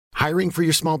Hiring for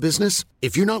your small business?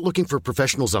 If you're not looking for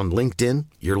professionals on LinkedIn,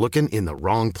 you're looking in the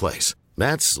wrong place.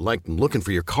 That's like looking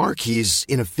for your car keys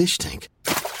in a fish tank.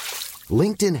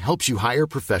 LinkedIn helps you hire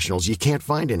professionals you can't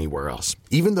find anywhere else,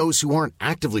 even those who aren't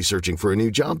actively searching for a new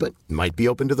job but might be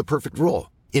open to the perfect role.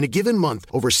 In a given month,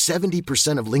 over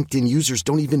 70% of LinkedIn users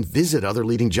don't even visit other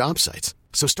leading job sites.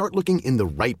 So start looking in the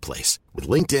right place. With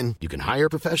LinkedIn, you can hire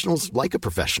professionals like a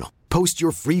professional. Post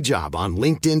your free job on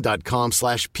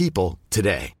linkedin.com/people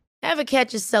today. Ever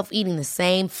catch yourself eating the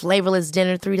same flavorless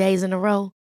dinner 3 days in a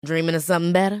row? Dreaming of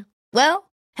something better?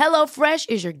 Well, HelloFresh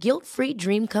is your guilt-free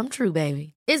dream come true,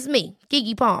 baby. It's me,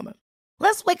 Keke Palmer.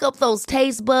 Let's wake up those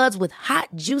taste buds with hot,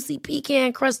 juicy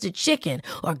pecan-crusted chicken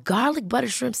or garlic butter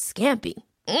shrimp scampi.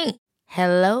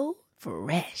 Hello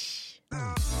Fresh.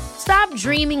 Stop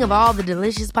dreaming of all the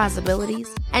delicious possibilities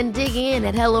and dig in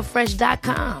at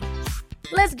HelloFresh.com.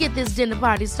 Let's get this dinner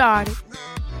party started.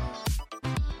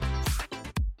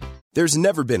 There's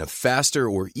never been a faster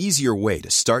or easier way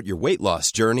to start your weight loss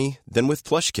journey than with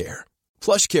PlushCare.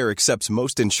 PlushCare accepts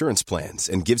most insurance plans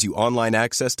and gives you online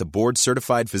access to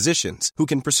board-certified physicians who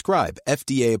can prescribe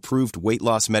FDA-approved weight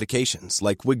loss medications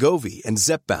like Wegovy and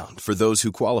Zepbound for those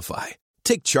who qualify.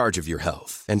 Take charge of your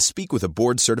health and speak with a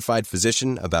board-certified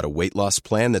physician about a weight loss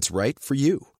plan that's right for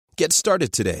you. Get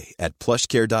started today at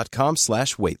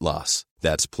plushcare.com/weight loss.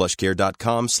 That's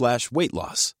plushcare.com/weight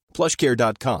loss.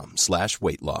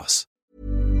 plushcare.com/weight loss.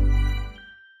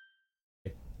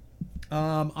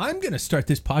 I'm going to start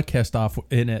this podcast off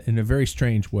in a very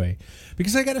strange way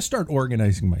because I got to start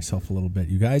organizing myself a little bit,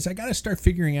 you guys. I got to start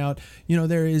figuring out,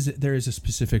 there is a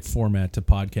specific format to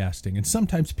podcasting, and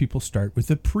sometimes people start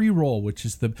with a pre-roll, which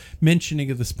is the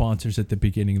mentioning of the sponsors at the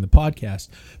beginning of the podcast.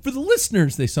 For the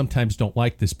listeners, they sometimes don't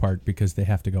like this part because they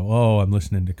have to go, oh, I'm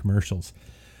listening to commercials.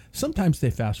 Sometimes they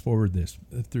fast forward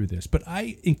through this, but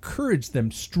I encourage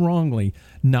them strongly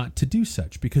not to do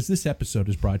such because this episode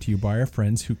is brought to you by our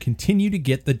friends who continue to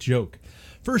get the joke.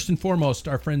 First and foremost,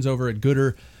 our friends over at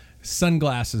Gooder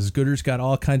Sunglasses. Gooder's got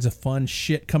all kinds of fun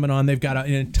shit coming on. They've got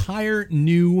an entire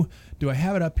new, do I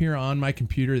have it up here on my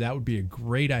computer? That would be a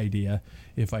great idea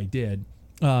if I did.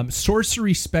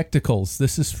 Sorcery spectacles.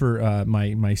 This is for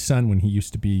my son when he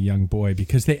used to be a young boy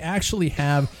because they actually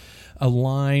have a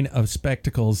line of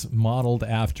spectacles modeled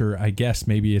after, I guess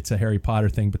maybe it's a Harry Potter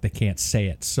thing, but they can't say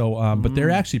it. So, but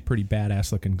they're actually pretty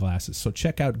badass looking glasses. So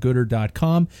check out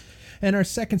Gooder.com. And our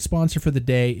second sponsor for the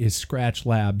day is Scratch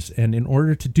Labs. And in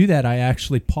order to do that,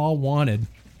 Paul wanted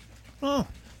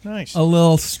nice. a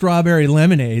little strawberry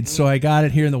lemonade. So I got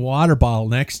it here in the water bottle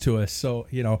next to us. So,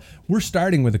 we're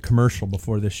starting with a commercial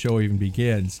before this show even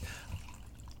begins.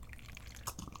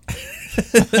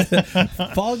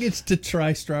 Paul gets to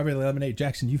try strawberry lemonade.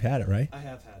 Jackson, you've had it, right? I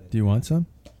have had it. Do you want some?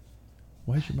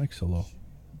 Why is your mic so low?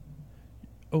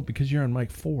 Oh, because you're on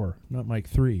mic 4, not mic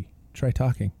 3. Try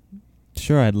talking.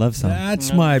 Sure, I'd love some.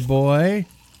 That's my boy.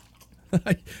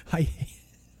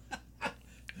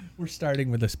 We're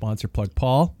starting with a sponsor plug.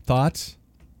 Paul, thoughts?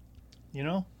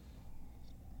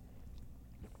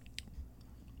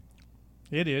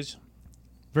 It is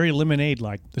very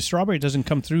lemonade-like. The strawberry doesn't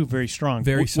come through very strong,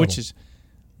 very which is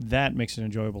that makes it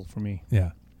enjoyable for me.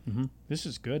 Yeah. Mm-hmm. This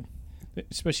is good,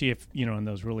 especially if in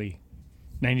those really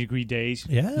 90-degree days.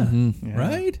 Yeah. Mm-hmm. Yeah.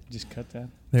 Right. Just cut that.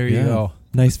 There you go.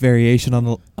 Nice variation on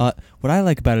the. What I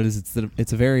like about it is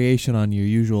it's a variation on your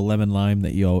usual lemon lime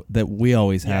that we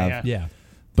always have. Yeah.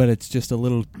 But it's just a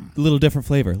little different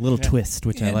flavor, a little twist,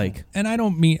 which I like. And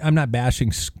I'm not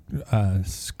bashing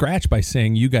Scratch by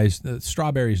saying you guys,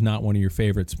 strawberry is not one of your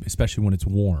favorites, especially when it's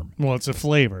warm. Well, it's a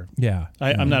flavor. Yeah.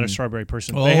 I'm not a strawberry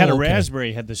person. Oh, they had a okay.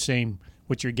 raspberry, had the same,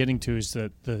 what you're getting to is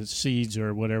the seeds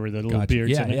or whatever, the little Gotcha.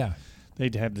 beards in it. Yeah.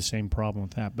 They'd have the same problem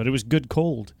with that. But it was good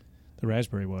cold, the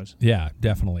raspberry was. Yeah,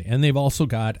 definitely. And they've also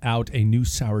got out a new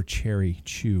sour cherry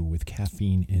chew with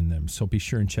caffeine in them. So be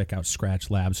sure and check out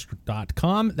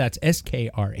scratchlabs.com. That's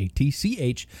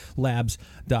SKRATCH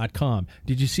labs.com.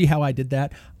 Did you see how I did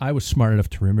that? I was smart enough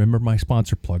to remember my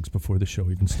sponsor plugs before the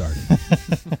show even started.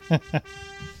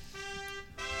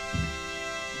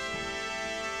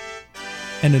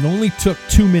 And it only took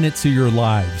 2 minutes of your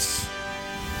lives.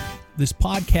 This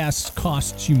podcast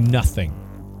costs you nothing.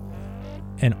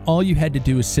 And all you had to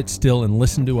do is sit still and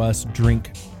listen to us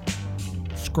drink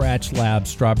Scratch Lab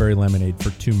strawberry lemonade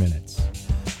for 2 minutes.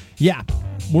 Yeah,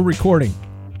 we're recording.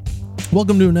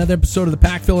 Welcome to another episode of The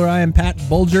Pack Filler. I am Pat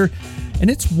Bulger, and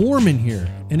it's warm in here,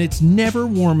 and it's never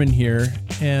warm in here,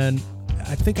 and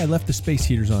I think I left the space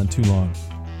heaters on too long.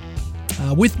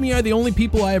 With me are the only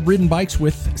people I have ridden bikes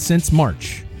with since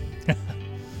March,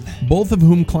 both of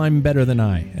whom climb better than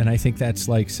I, and I think that's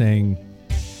like saying,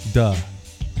 duh.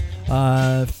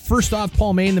 First off,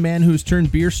 Paul Main, the man who's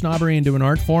turned beer snobbery into an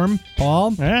art form.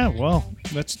 Paul? Yeah, well,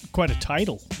 that's quite a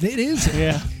title. It is.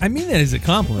 Yeah. I mean that as a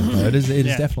compliment, though. It is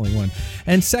definitely one.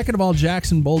 And second of all,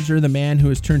 Jackson Bulger, the man who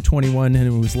has turned 21 and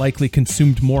who has likely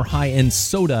consumed more high-end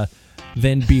soda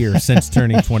than beer since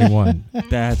turning 21.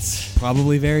 That's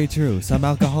probably very true. Some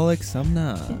alcoholics, some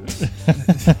not.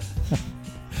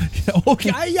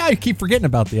 Okay, I keep forgetting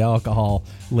about the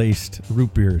alcohol-laced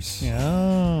root beers.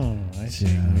 Oh, I see.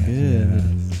 Yeah,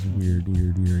 this is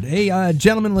weird. Hey,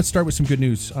 gentlemen, let's start with some good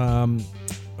news.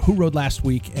 Who rode last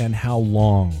week and how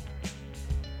long?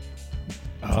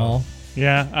 Paul?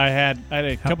 Yeah, I had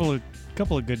a couple of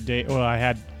good days. Well, I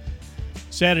had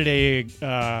Saturday.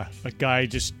 A guy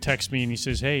just texted me and he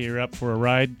says, "Hey, you're up for a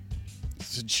ride?" I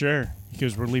said, "Sure." He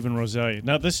goes, "We're leaving Rosalia."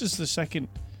 Now, this is the second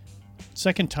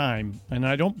time, and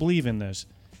I don't believe in this,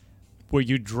 where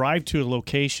you drive to a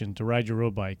location to ride your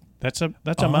road bike. That's a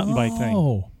mountain bike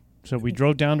thing. So we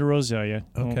drove down to Rosalia.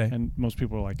 Okay. And most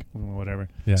people are like, whatever.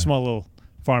 Yeah. Small little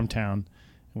farm town.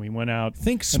 And we went out.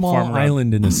 Think and small farmed around.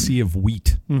 island in a sea of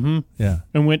wheat. Mm-hmm. Yeah.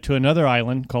 And went to another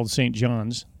island called St.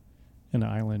 John's, an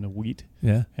island of wheat.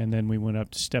 Yeah. And then we went up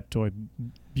to Steptoe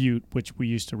Butte, which we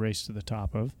used to race to the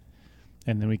top of.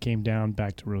 And then we came down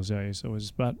back to Rosalia. So it was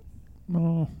about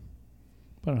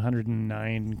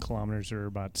 109 kilometers or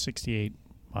about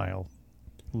 68-mile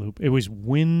loop. It was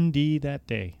windy that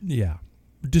day. Yeah.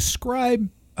 Describe,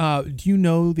 do you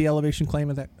know the elevation claim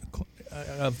of that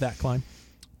climb?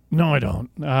 No, I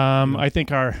don't. I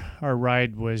think our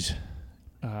ride was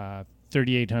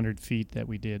 3,800 feet that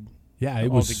we did. Yeah,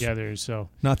 it was altogether. So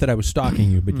not that I was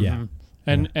stalking you, but yeah.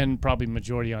 And probably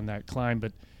majority on that climb,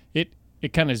 but it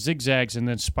kind of zigzags and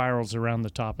then spirals around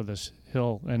the top of this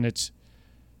hill, and it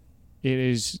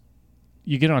is.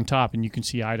 You get on top and you can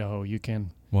see Idaho. You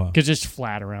can. Wow. Because it's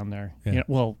flat around there. Yeah. You know,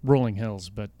 well, rolling hills,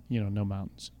 but no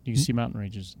mountains. You can see mountain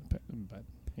ranges, but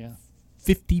yeah.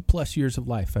 50 plus years of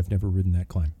life, I've never ridden that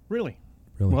climb. Really?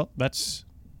 Really? Well, that's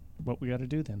what we got to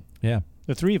do then. Yeah.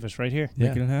 The three of us right here. Yeah.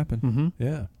 Making it happen. Mm-hmm.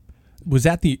 Yeah. Was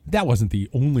that wasn't the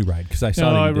only ride, because I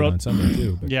saw that you did on Sunday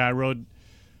too. But. Yeah, I rode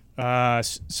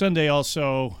Sunday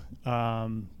also,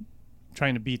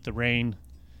 trying to beat the rain.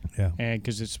 Yeah. And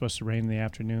because it's supposed to rain in the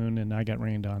afternoon, and I got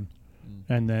rained on.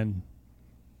 And then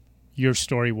your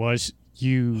story was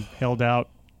you held out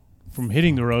from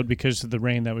hitting the road because of the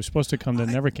rain that was supposed to come that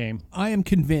never came. I am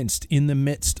convinced in the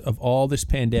midst of all this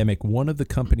pandemic, one of the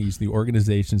companies, the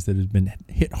organizations that has been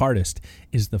hit hardest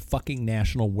is the fucking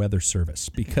National Weather Service,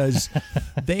 because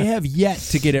they have yet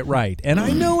to get it right. And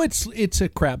I know it's a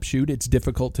crapshoot. It's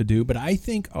difficult to do, but I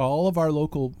think all of our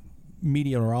local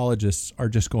meteorologists are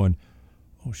just going,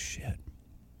 oh, shit.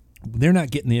 They're not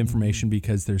getting the information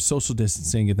because there's social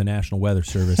distancing at the National Weather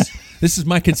Service. This is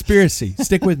my conspiracy.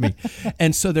 Stick with me.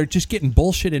 And so they're just getting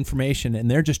bullshit information, and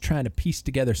they're just trying to piece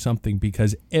together something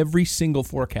because every single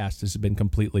forecast has been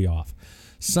completely off.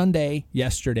 Sunday,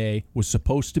 yesterday, was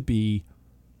supposed to be,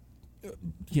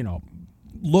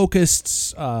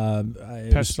 locusts,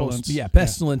 pestilence.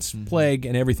 Pestilence, plague,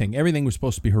 and everything. Everything was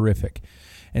supposed to be horrific.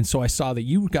 And so I saw that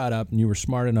you got up and you were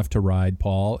smart enough to ride,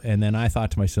 Paul. And then I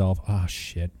thought to myself,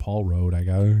 shit, Paul rode. I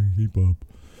got to keep up.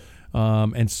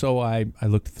 And so I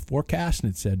looked at the forecast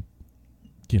and it said,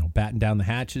 batten down the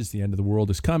hatches. The end of the world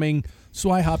is coming. So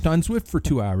I hopped on Zwift for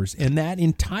 2 hours. And that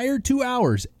entire 2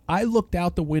 hours, I looked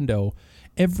out the window.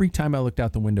 Every time I looked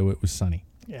out the window, it was sunny.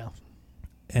 Yeah.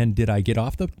 And did I get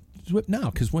off the Zwift? No,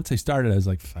 because once I started, I was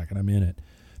like, fuck it, I'm in it.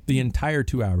 The entire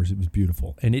 2 hours, it was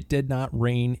beautiful. And it did not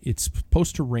rain. It's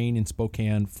supposed to rain in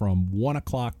Spokane from 1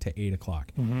 o'clock to 8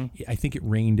 o'clock. Mm-hmm. I think it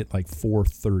rained at like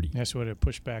 4:30. That's what it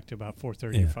pushed back to about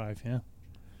 4:30 or 5, yeah.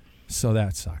 So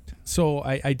that sucked. So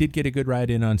I did get a good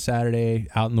ride in on Saturday,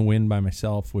 out in the wind by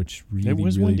myself, which really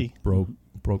windy.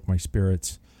 broke my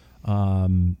spirits.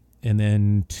 And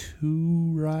then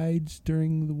 2 rides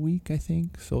during the week, I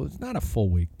think. So it's not a full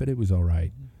week, but it was all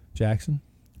right. Jackson?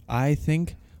 I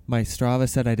think my Strava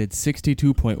said I did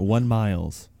 62.1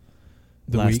 miles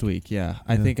last week. Yeah.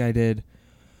 I think I did.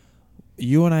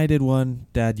 You and I did one.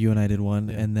 Dad, you and I did one.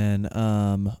 Yeah. And then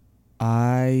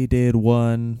I did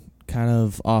one kind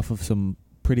of off of some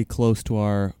pretty close to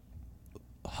our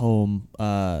home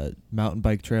mountain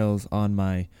bike trails on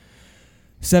my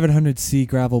 700C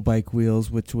gravel bike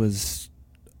wheels, which was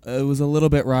it was a little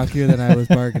bit rockier than I was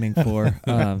bargaining for.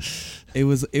 It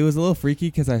was a little freaky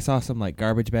because I saw some like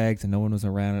garbage bags and no one was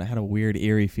around, and I had a weird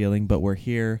eerie feeling. But we're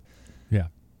here. Yeah,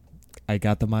 I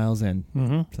got the miles in,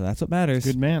 so that's what matters.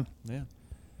 Good man. Yeah.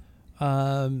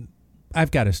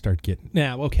 I've got to start getting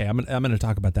now. Okay, I'm going to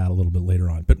talk about that a little bit later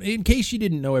on. But in case you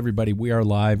didn't know, everybody, we are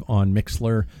live on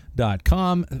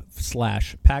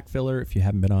Mixlr.com/packfiller. If you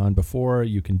haven't been on before,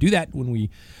 you can do that when we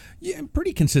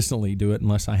pretty consistently do it,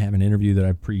 unless I have an interview that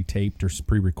I've pre-taped or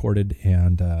pre-recorded,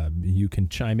 and you can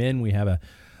chime in. We have a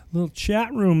little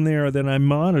chat room there that I'm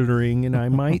monitoring, and I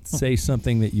might say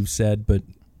something that you've said, but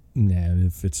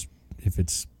if it's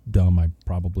dumb, I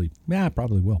probably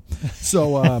will.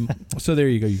 So so there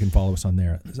you go. You can follow us on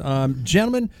there.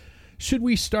 Gentlemen, should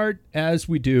we start as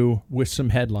we do with some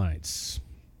headlines?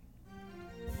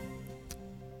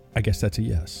 I guess that's a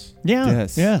yes. Yeah.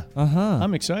 Yes. Yeah. Uh-huh.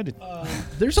 I'm excited.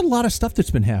 There's a lot of stuff that's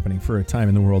been happening for a time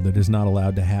in the world that is not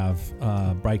allowed to have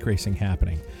bike racing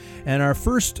happening. And our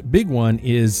first big one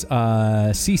is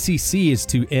CCC is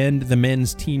to end the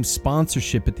men's team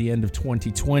sponsorship at the end of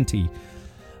 2020.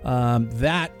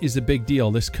 That is a big deal.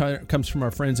 This comes from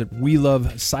our friends at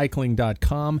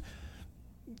WeLoveCycling.com.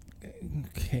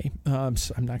 Okay,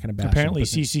 so I'm not going to bash Apparently, it,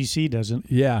 CCC doesn't.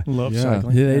 Yeah, love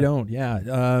cycling. Yeah, they don't. Yeah,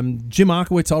 Jim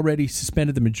Ochowicz already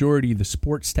suspended the majority of the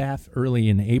support staff early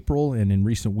in April, and in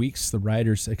recent weeks, the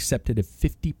riders accepted a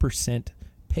 50%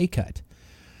 pay cut.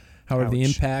 However, the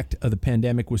impact of the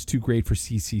pandemic was too great for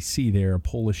CCC. They're a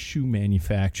Polish shoe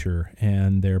manufacturer,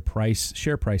 and their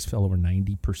share price fell over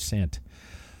 90%.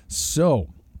 So,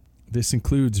 this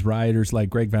includes riders like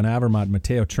Greg Van Avermaet,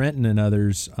 Matteo Trentin, and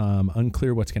others.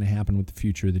 Unclear what's going to happen with the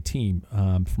future of the team.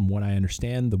 From what I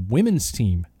understand, the women's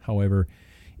team, however,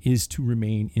 is to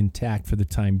remain intact for the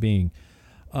time being.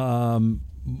 I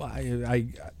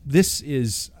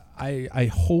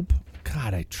hope,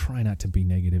 God, I try not to be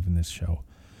negative in this show,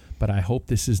 but I hope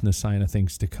this isn't a sign of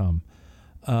things to come.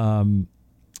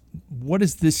 What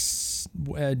is this?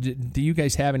 Do you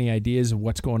guys have any ideas of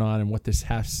what's going on and what this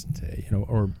has to,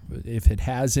 or if it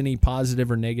has any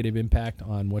positive or negative impact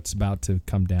on what's about to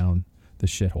come down the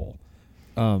shithole?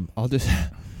 I'll just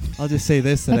say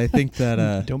this, that I think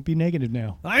that Don't be negative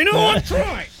now. I know I'm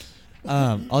trying.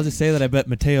 I'll just say that I bet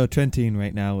Matteo Trentin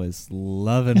right now is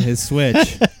loving his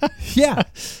switch. Yeah,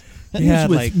 He had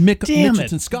with like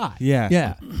Mitchelton Scott.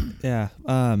 Yeah.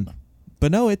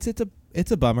 But no,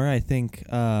 it's a bummer. I think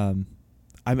I'm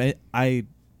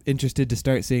interested to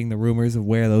start seeing the rumors of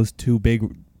where those two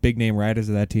big name riders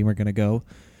of that team are going to go.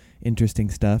 Interesting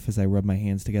stuff as I rub my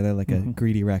hands together like a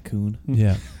greedy raccoon.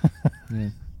 Yeah. Yeah.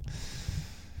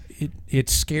 It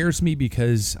scares me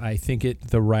because I think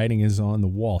the writing is on the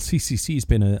wall. CCC has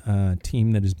been a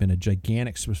team that has been a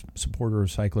gigantic supporter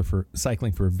of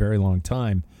cycling for a very long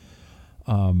time.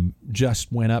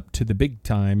 Just went up to the big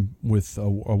time with a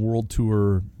World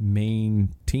Tour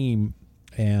main team,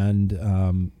 and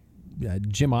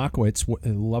Jim Ochowicz,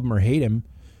 love him or hate him,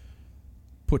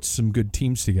 puts some good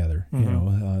teams together.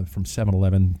 From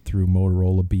 7-Eleven through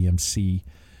Motorola, BMC,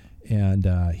 and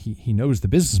he knows the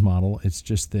business model. It's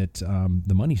just that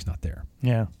the money's not there.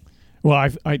 Yeah. Well,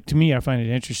 to me, I find it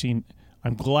interesting.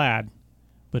 I'm glad,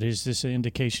 but is this an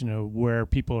indication of where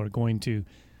people are going to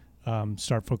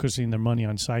start focusing their money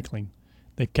on cycling?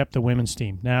 They've kept the women's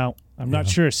team. Now, I'm not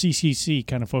sure if CCC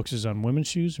kind of focuses on women's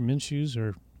shoes or men's shoes,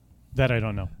 or that I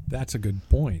don't know. That's a good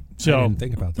point. So, I didn't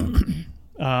think about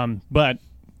that. But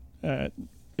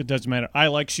it doesn't matter. I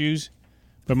like shoes,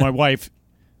 but my wife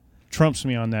trumps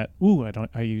me on that. Ooh,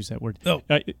 I use that word. Oh.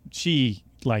 She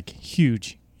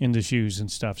huge into shoes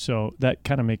and stuff, so that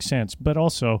kind of makes sense. But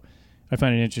also, I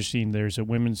find it interesting. There's a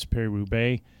women's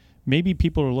Paris-Roubaix. Maybe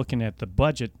people are looking at the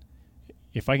budget.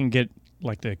 If I can get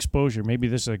the exposure, maybe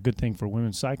this is a good thing for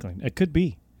women's cycling. It could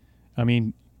be. I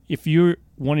mean, if you're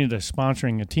wanting to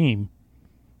sponsoring a team,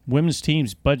 women's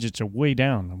teams' budgets are way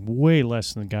down, way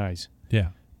less than the guys. Yeah.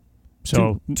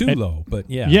 So too low, but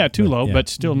yeah. Yeah, too low, yeah. but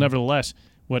still, nevertheless,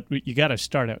 what you got to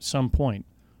start at some point.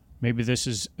 Maybe this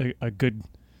is a good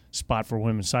spot for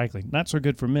women's cycling. Not so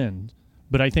good for men,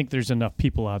 but I think there's enough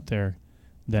people out there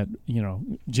that,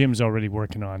 Jim's already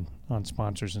working on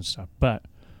sponsors and stuff. But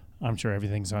I'm sure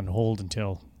everything's on hold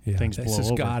until things blow over. This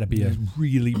has got to be a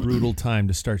really brutal time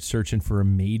to start searching for a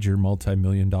major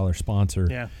multi-million-dollar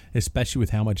sponsor, especially with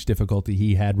how much difficulty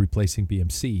he had replacing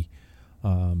BMC.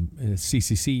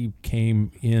 CCC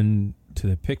came into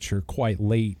the picture quite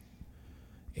late,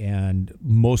 and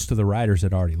most of the riders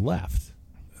had already left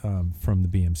from the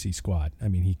BMC squad. I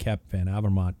mean, he kept Van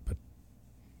Avermaet, but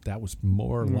that was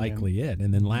more likely it.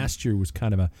 And then last year was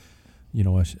kind of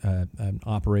an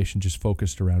operation just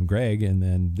focused around Greg, and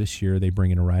then this year they bring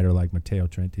in a rider like Matteo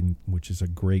Trentin, which is a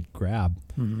great grab.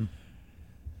 Mm-hmm.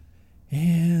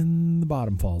 And the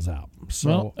bottom falls out. So,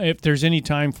 well, if there's any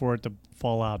time for it to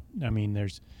fall out, I mean,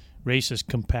 there's races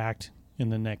compact in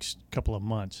the next couple of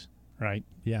months, right?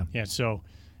 Yeah. Yeah, so,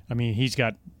 I mean, he's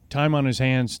got time on his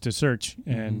hands to search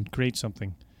and create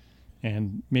something.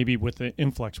 And maybe with the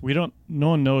influx, no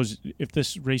one knows if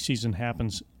this race season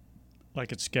happens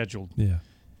like it's scheduled. Yeah.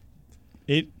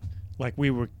 Like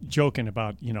we were joking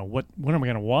about, when are we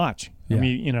going to watch? Yeah. I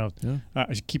mean,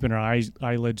 keeping our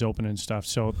eyelids open and stuff.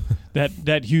 So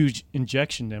that huge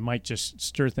injection that might just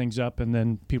stir things up, and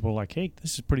then people are like, hey,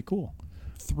 this is pretty cool.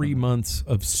 3 months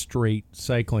of straight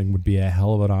cycling would be a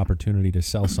hell of an opportunity to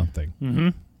sell something. Mm-hmm.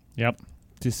 Yep.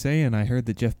 Just saying, I heard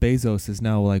that Jeff Bezos is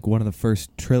now like one of the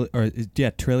first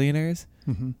trillionaires.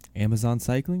 Mm-hmm. Amazon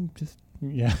cycling, just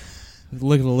yeah,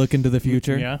 look into the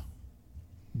future. Yeah.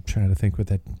 I'm trying to think what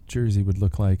that jersey would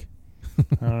look like.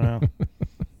 I don't know.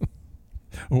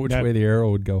 Or which way the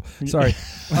arrow would go. Sorry.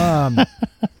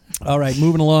 All right,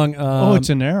 moving along. It's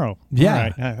an arrow. Yeah. All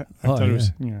right. I thought it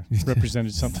was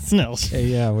represented something else. Hey,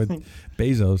 yeah, with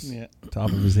Bezos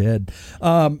top of his head.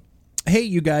 Hey,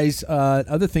 you guys!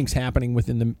 Other things happening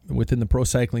within the pro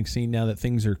cycling scene now that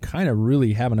things are kind of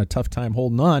really having a tough time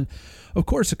holding on. Of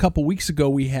course, a couple weeks ago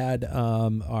we had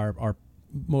our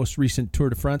most recent Tour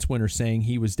de France winner saying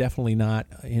he was definitely not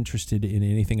interested in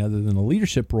anything other than a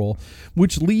leadership role,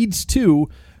 which leads to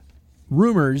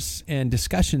rumors and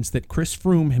discussions that Chris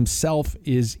Froome himself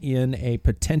is in a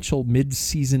potential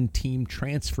mid-season team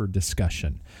transfer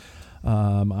discussion.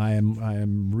 I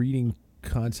am reading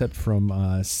concept from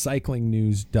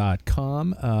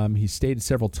cyclingnews.com. He stated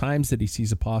several times that he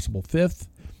sees a possible fifth,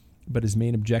 but his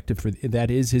main objective for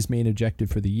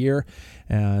the year.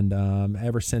 And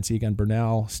ever since Egan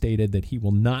Bernal stated that he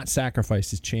will not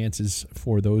sacrifice his chances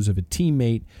for those of a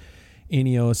teammate,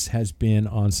 Ineos has been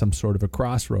on some sort of a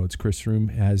crossroads. Chris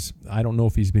Froome I don't know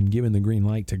if he's been given the green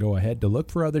light to go ahead to look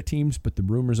for other teams, but the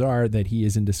rumors are that he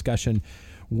is in discussion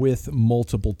with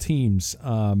multiple teams.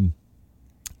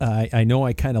 I know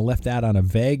I kind of left that on a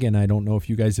vague, and I don't know if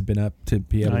you guys have been up to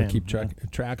be able to keep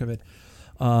track of it.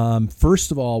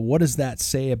 First of all, what does that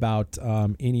say about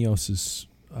Ineos's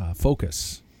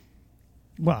focus?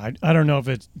 Well, I don't know if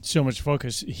it's so much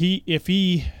focus. If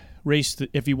he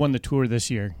won the Tour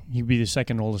this year, he'd be the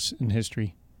second oldest in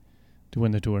history to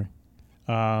win the Tour.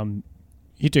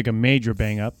 He took a major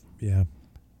bang up. Yeah.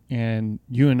 And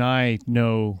you and I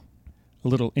know a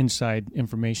little inside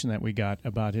information that we got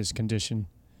about his condition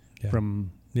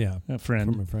from a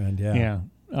friend. From a friend, yeah.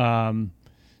 Yeah.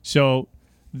 So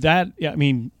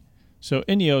Ineos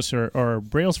or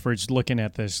Brailsford's looking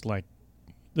at this like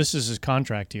this is his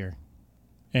contract here.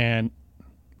 And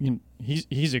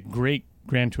he's a great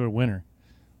Grand Tour winner,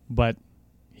 but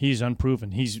he's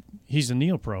unproven. He's a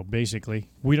neo-pro, basically.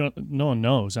 No one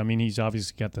knows. I mean, he's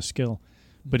obviously got the skill.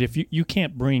 But if you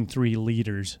can't bring three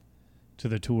leaders to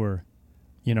the Tour,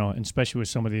 and especially with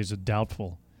somebody who's a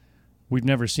doubtful, we've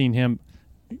never seen him.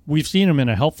 We've seen him in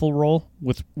a helpful role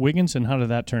with Wiggins, and how did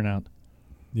that turn out?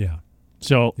 Yeah.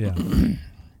 So,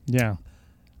 yeah.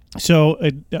 So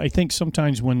I think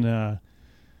sometimes when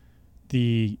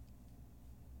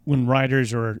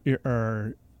riders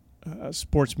or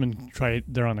sportsmen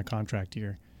they're on a contract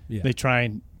year, they try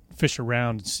and fish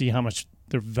around and see how much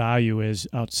their value is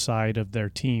outside of their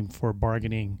team for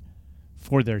bargaining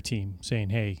for their team, saying,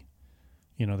 hey,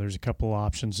 there's a couple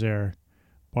options there.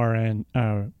 McLaren.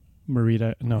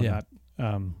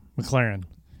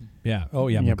 Yeah. Oh,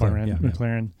 yeah.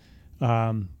 McLaren.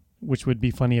 Which would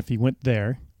be funny if he went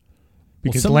there.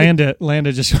 Because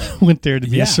Landa just went there to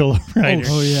be a solo rider.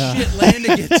 Oh, yeah. Shit,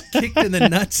 Landa gets kicked in the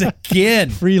nuts again.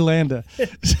 Free Landa.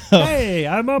 So, hey,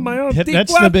 I'm on my own team.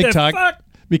 That's the big talk. Fuck?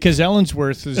 Because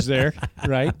Ellensworth is there,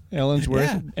 right?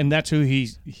 Ellensworth. And that's who he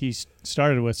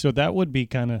started with. So that would be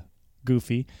kind of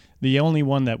goofy. The only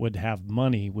one that would have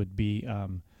money would be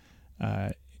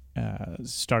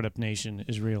Startup Nation,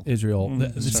 Israel.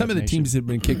 Some of the teams that have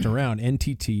been kicked around,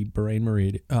 NTT,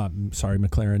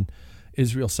 McLaren,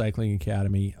 Israel Cycling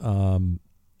Academy,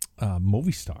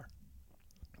 Movistar,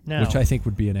 which I think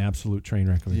would be an absolute train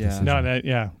wreck of a decision.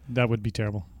 That would be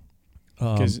terrible.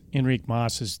 Because Enrique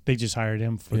Mas they just hired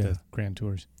him for the Grand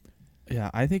Tours. Yeah,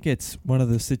 I think it's one of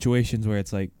those situations where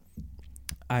it's like,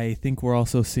 I think we're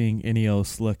also seeing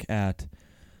Ineos look at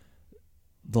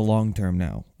the long term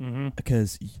now. Mm-hmm.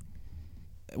 Because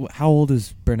how old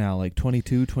is Bernal? Like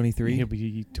 22, 23? He'll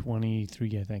be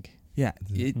 23, I think. Yeah.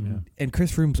 And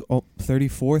Chris Froome's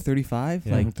 34, 35?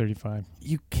 Yeah, I'm 35.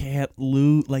 You can't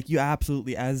lose. Like, you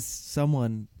absolutely, as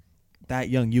someone that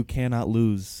young, you cannot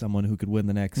lose someone who could win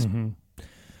the next,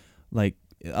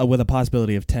 with a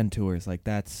possibility of 10 tours. Like,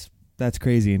 that's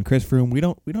crazy. And Chris Froome, we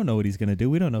don't know what he's going to do.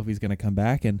 We don't know if he's going to come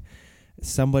back. And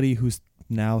somebody who's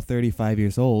now 35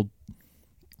 years old,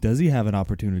 does he have an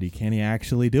opportunity? Can he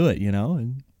actually do it,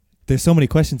 And there's so many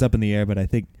questions up in the air, but I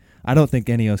don't think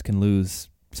Ineos can lose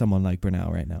someone like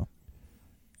Bernal right now.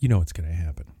 You know what's going to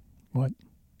happen. What?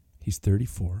 He's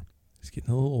 34. He's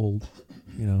getting a little old,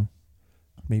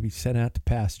 maybe sent out to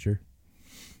pasture.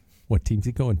 What team's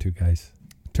he going to, guys?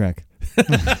 Trek.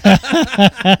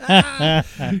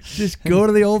 Just go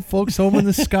to the old folks home in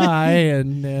the sky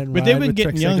and but they've been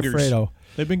getting younger.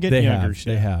 They've been getting younger.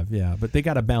 They have, yeah. But they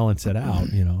got to balance it out,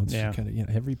 It's kind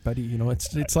of, everybody,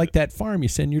 it's like that farm you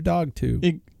send your dog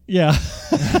to. Yeah.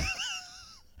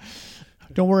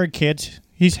 Don't worry, kids.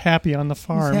 He's happy on the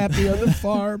farm. He's happy on the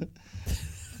farm.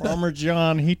 Farmer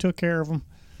John, he took care of him.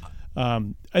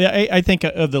 I think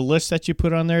of the list that you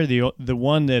put on there, the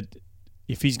one that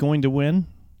if he's going to win,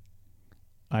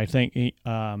 I think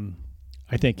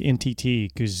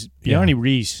NTT, because Bjarne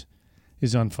Riis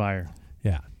is on fire.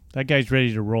 Yeah. That guy's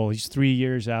ready to roll. He's 3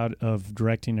 years out of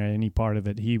directing any part of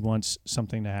it. He wants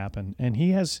something to happen. And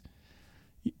he has,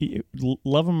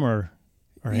 love him or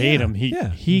hate him,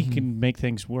 he can make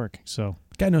things work. So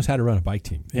guy knows how to run a bike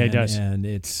team. Yeah, he does. And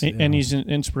it's and he's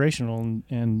inspirational.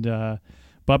 And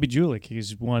Bobby Julich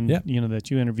is one that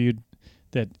you interviewed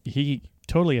that he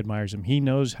totally admires him. He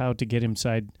knows how to get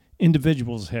inside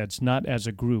individuals' heads, not as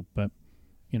a group, but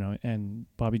and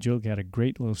Bobby Julich had a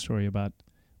great little story about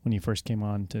when he first came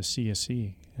on to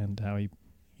CSC and how he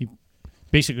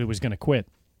basically was going to quit.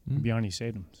 Bjarne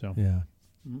saved him. So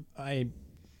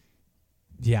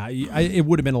it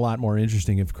would have been a lot more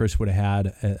interesting if Chris would have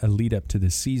had a lead up to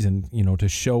this season, to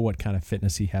show what kind of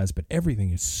fitness he has. But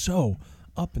everything is so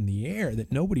up in the air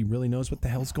that nobody really knows what the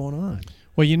hell's going on.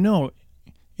 Well,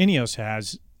 Ineos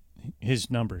has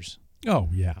his numbers. Oh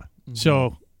yeah.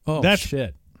 So that's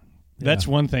shit. That's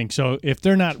one thing. So if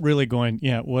they're not really going,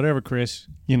 whatever, Chris,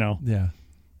 well,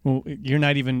 you're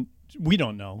not even. We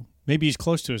don't know. Maybe he's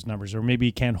close to his numbers, or maybe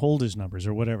he can't hold his numbers,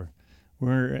 or whatever.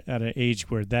 We're at an age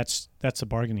where that's a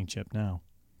bargaining chip now.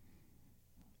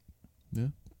 Yeah.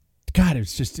 God, it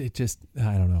just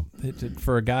I don't know.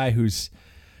 For a guy who's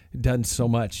done so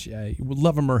much,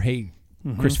 love him or hate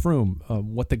Chris Froome,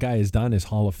 what the guy has done is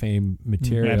Hall of Fame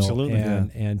material. Absolutely.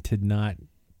 And to not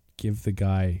give the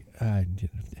guy,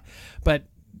 but.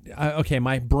 Okay,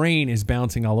 my brain is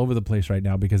bouncing all over the place right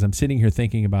now because I'm sitting here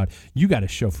thinking about you got to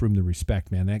show Froome the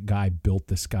respect, man. That guy built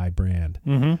the Sky brand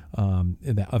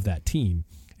of that team,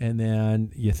 and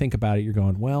then you think about it, you're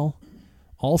going, well,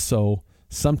 also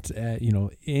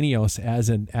Ineos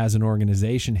as an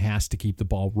organization has to keep the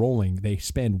ball rolling. They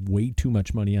spend way too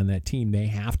much money on that team. They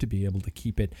have to be able to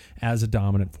keep it as a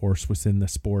dominant force within the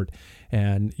sport,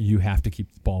 and you have to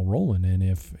keep the ball rolling. And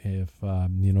if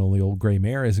the old gray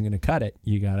mare isn't going to cut it,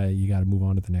 you gotta move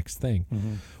on to the next thing.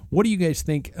 What do you guys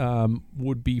think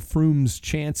would be Froome's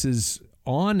chances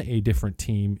on a different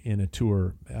team in a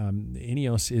tour?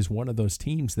 Ineos is one of those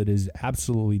teams that is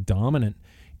absolutely dominant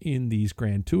in these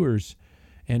Grand Tours.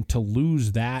 And to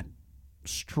lose that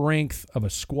strength of a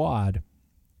squad,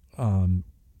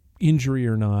 injury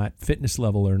or not, fitness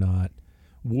level or not,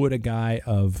 would a guy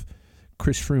of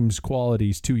Chris Froome's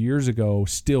qualities 2 years ago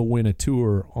still win a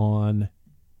tour on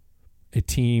a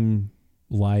team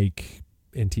like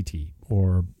NTT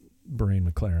or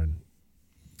Bahrain McLaren?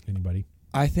 Anybody?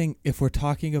 I think if we're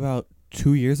talking about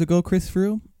 2 years ago, Chris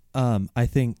Froome, I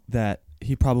think that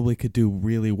he probably could do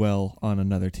really well on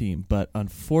another team. But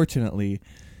unfortunately,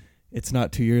 it's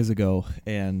not 2 years ago,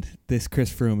 and this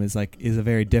Chris Froome is a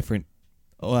very different.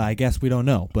 Well, I guess we don't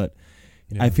know, but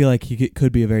I feel like he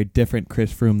could be a very different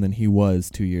Chris Froome than he was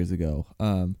 2 years ago.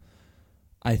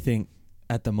 I think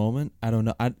at the moment, I don't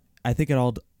know. I think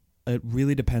it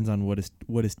really depends on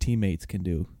what his teammates can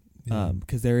do,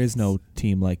 because there is no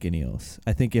team like Ineos.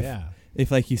 I think if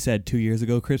like you said 2 years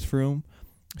ago, Chris Froome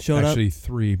showed Actually,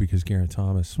 3 because Geraint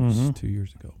Thomas was 2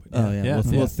 years ago. But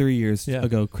Well, 3 years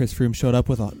ago, Chris Froome showed up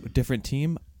with a different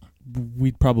team.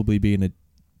 We'd probably be in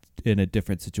a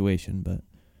different situation, but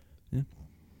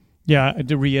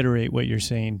to reiterate what you're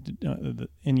saying, the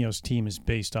Ineos team is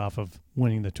based off of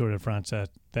winning the Tour de France.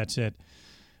 That's it.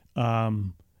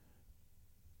 Van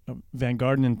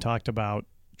Gardenen talked about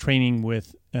training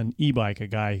with an e-bike,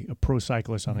 a pro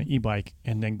cyclist on an e-bike,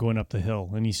 and then going up the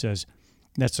hill, and he says,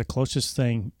 that's the closest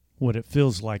thing what it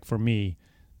feels like for me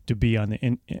to be on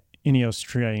the Ineos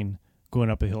train going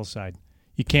up a hillside.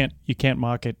 You can't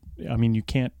mock it. I mean, you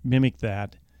can't mimic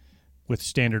that with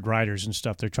standard riders and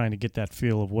stuff. They're trying to get that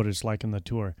feel of what it's like in the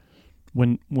Tour.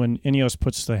 When Ineos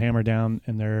puts the hammer down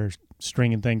and they're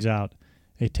stringing things out,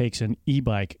 it takes an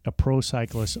e-bike, a pro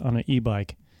cyclist on an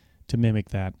e-bike, to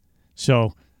mimic that.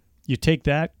 So you take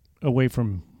that away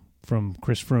from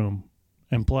Chris Froome,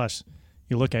 and plus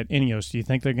you look at Ineos. Do you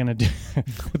think they're going to do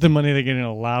with the money they're going to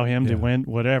allow him to win?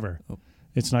 Whatever,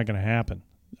 it's not going to happen.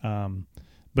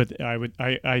 But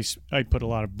I put a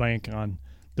lot of bank on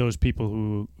those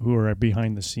people who are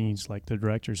behind the scenes, like the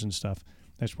directors and stuff.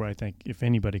 That's where I think if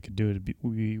anybody could do it, it'd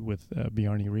be with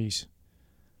Bjarne Riis.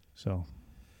 So.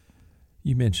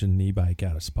 You mentioned an e-bike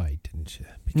out of spite, didn't you?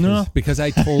 No. Because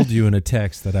I told you in a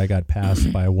text that I got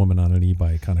passed by a woman on an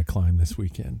e-bike on a climb this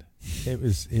weekend. It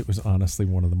was honestly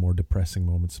one of the more depressing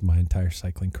moments of my entire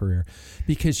cycling career,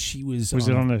 because she was. Was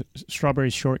it on a strawberry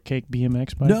shortcake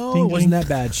BMX bike? No, it wasn't that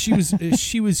bad.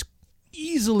 She was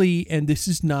easily, and this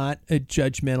is not a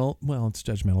judgmental. Well, it's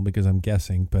judgmental because I'm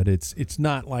guessing, but it's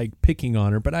not like picking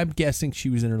on her. But I'm guessing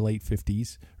she was in her late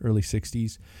 50s, early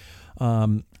 60s.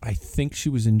 I think she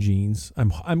was in jeans.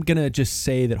 I'm gonna just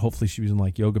say that hopefully she was in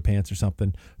like yoga pants or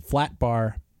something. Flat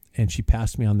bar, and she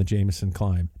passed me on the Jameson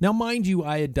climb. Now, mind you,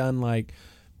 I had done like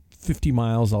 50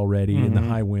 miles already in the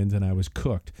high winds, and I was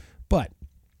cooked. But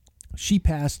she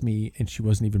passed me, and she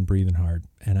wasn't even breathing hard,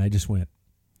 and I just went,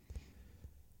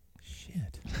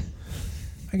 shit.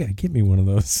 I gotta get me one of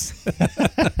those.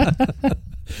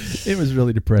 It was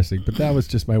really depressing, but that was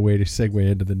just my way to segue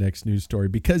into the next news story.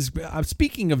 Because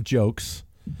speaking of jokes,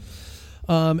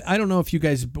 I don't know if you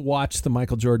guys watched the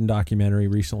Michael Jordan documentary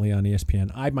recently on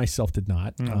ESPN. I myself did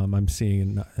not. I'm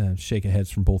seeing shake of heads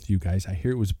from both you guys. I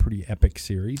hear it was a pretty epic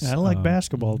series. I like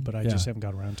basketball, but I just haven't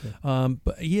got around to it.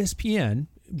 But ESPN,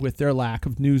 with their lack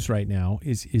of news right now,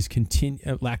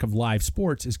 lack of live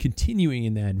sports, is continuing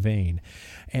in that vein.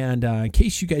 And in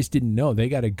case you guys didn't know, they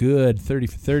got a good 30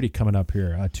 for 30 coming up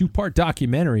here. A 2-part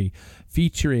documentary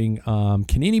featuring,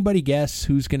 can anybody guess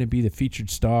who's going to be the featured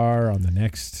star on the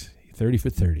next 30 for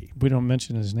 30? We don't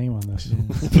mention his name on this.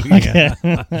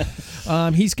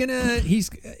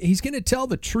 He's gonna tell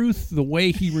the truth the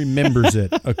way he remembers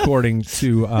it, according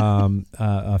to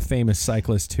a famous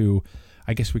cyclist who,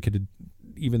 I guess we could,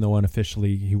 even though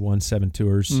unofficially he won 7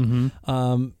 tours.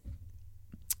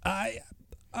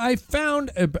 I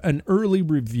found an early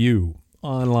review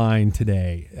online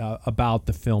today about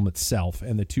the film itself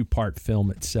and the 2-part film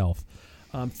itself.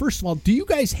 First of all, do you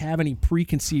guys have any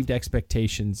preconceived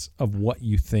expectations of what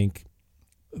you think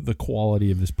the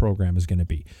quality of this program is going to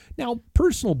be? Now,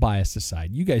 personal bias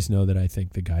aside, you guys know that I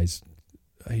think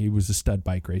he was a stud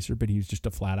bike racer, but he was just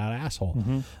a flat-out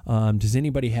asshole. Does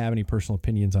anybody have any personal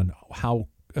opinions on how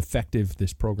effective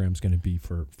this program is going to be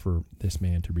for this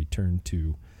man to return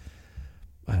to,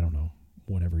 I don't know,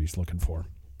 whatever he's looking for?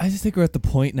 I just think we're at the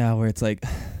point now where it's like,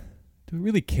 do we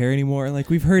really care anymore? Like,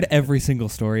 we've heard every single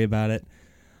story about it.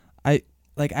 I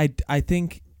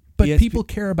think, but people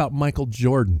care about Michael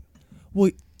Jordan.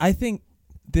 Well, I think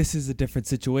this is a different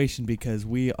situation because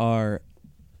we are,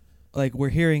 like, we're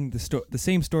hearing the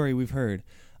same story we've heard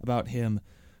about him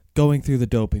going through the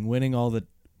doping, winning all the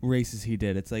races he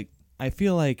did. It's like, I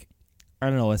feel like, I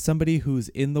don't know, as somebody who's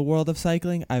in the world of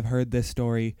cycling, I've heard this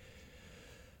story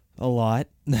a lot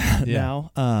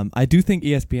now. I do think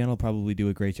ESPN will probably do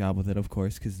a great job with it, of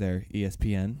course, because they're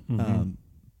ESPN.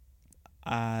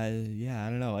 I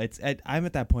don't know. I'm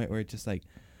at that point where it's just like,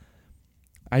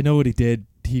 I know what he did.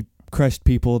 He crushed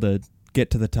people to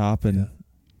get to the top, and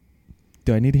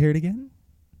do I need to hear it again?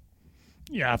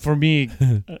 Yeah, for me,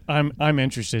 I'm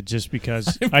interested just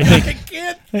because I think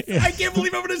I can't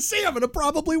believe I'm going to say I'm going to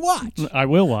probably watch. I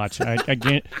will watch.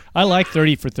 I like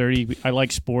 30 for 30. I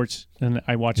like sports, and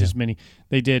I watch as many.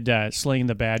 They did Slaying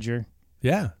the Badger.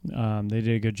 Yeah, they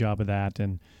did a good job of that,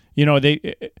 and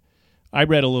I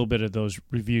read a little bit of those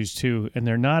reviews too, and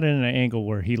they're not in an angle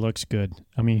where he looks good.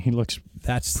 I mean, he looks.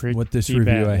 That's what this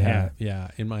review I have. Yeah,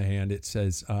 in my hand it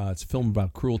says it's a film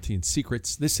about cruelty and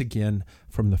secrets. This again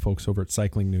from the folks over at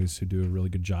Cycling News who do a really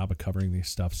good job of covering these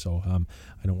stuff. So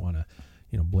I don't want to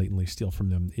blatantly steal from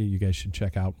them. You guys should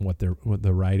check out what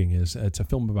the writing is. It's a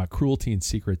film about cruelty and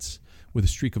secrets with a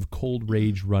streak of cold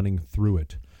rage running through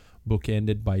it,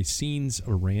 bookended by scenes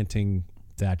of ranting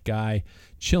that guy,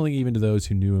 chilling even to those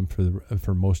who knew him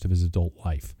for most of his adult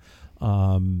life.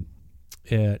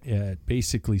 It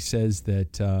basically says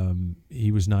that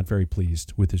he was not very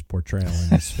pleased with his portrayal in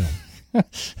this film.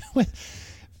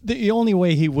 The only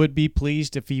way he would be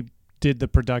pleased if he did the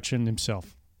production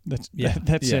himself. That's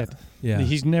it. Yeah.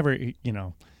 He's never,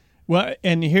 Well,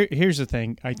 and here's the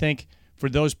thing. I think for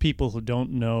those people who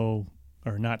don't know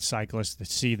or not cyclists that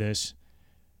see this,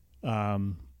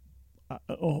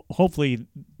 hopefully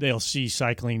they'll see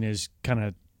cycling as kind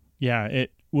of,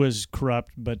 it was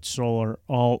corrupt, but so are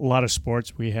a lot of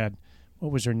sports. We had,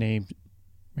 what was her name?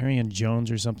 Marianne Jones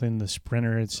or something, the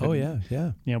sprinter.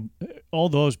 All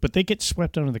those, but they get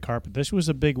swept under the carpet. This was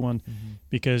a big one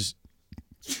because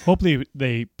hopefully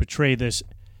they portray this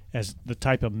as the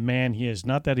type of man he is.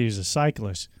 Not that he's a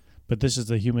cyclist, but this is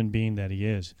the human being that he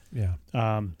is.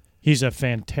 Yeah. He's a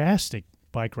fantastic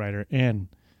bike rider and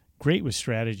great with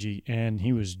strategy, and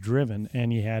he was driven,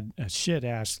 and he had a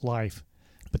shit-ass life,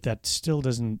 but that still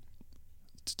doesn't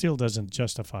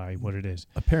justify what it is.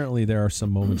 Apparently, there are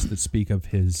some moments that speak of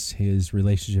his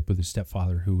relationship with his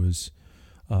stepfather, who was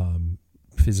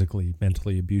physically,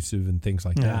 mentally abusive and things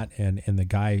like that. And the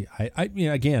guy,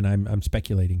 again, I'm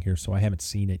speculating here, so I haven't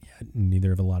seen it yet, and neither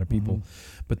have a lot of people.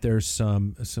 But there's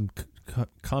some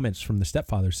comments from the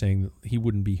stepfather saying that he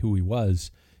wouldn't be who he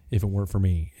was if it weren't for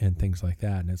me, and things like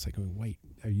that. And it's like, wait,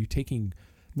 are you taking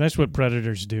That's what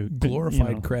predators do.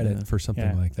 glorified credit for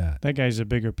something like that? That guy's a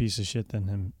bigger piece of shit than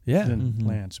him. Yeah. Than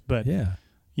Lance. But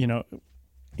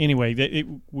anyway,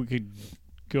 we could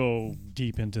go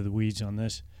deep into the weeds on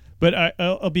this. But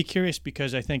I'll be curious,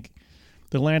 because I think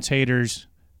the Lance haters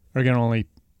are going to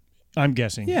I'm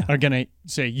guessing, are going to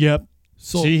say, "Yep,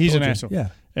 see, he's an asshole." Yeah.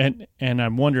 And I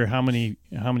wonder how many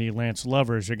Lance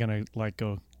lovers are going to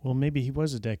go, well, maybe he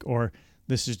was a dick, or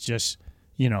this is just,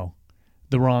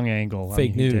 the wrong angle.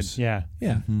 Fake news. Yeah.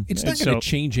 It's not going to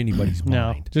change anybody's mind.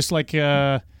 No, just like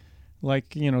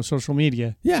social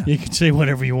media. Yeah. You can say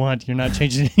whatever you want. You're not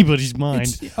changing anybody's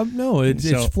mind.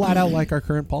 It's flat out like our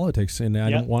current politics, and I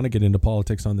don't want to get into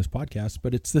politics on this podcast,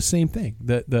 but it's the same thing.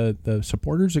 The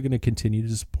supporters are going to continue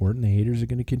to support, and the haters are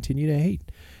going to continue to hate.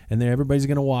 And then everybody's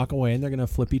going to walk away, and they're going to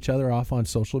flip each other off on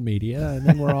social media, and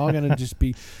then we're all going to just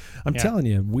be... I'm telling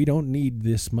you, we don't need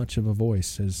this much of a voice,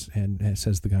 says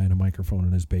the guy in a microphone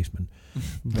in his basement.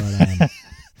 But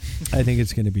I think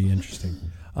it's going to be interesting.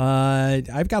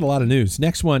 I've got a lot of news.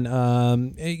 Next one,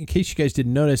 in case you guys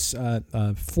didn't notice,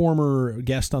 former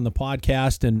guest on the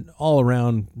podcast and all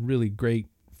around really great,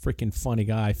 freaking funny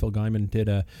guy, Phil Guyman, did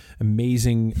a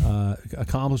amazing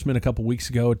accomplishment a couple weeks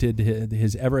ago. Did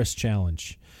his Everest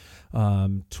challenge,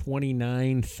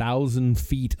 29,000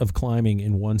 feet of climbing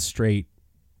in one straight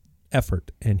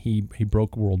effort, and he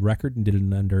broke a world record and did it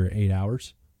in under 8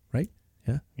 hours. Right?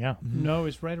 Yeah. Yeah. No, it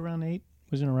was right around 8.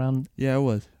 Wasn't it around? Yeah, it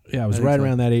was. Yeah, it was right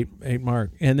around that eight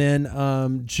mark. And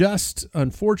then just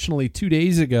unfortunately 2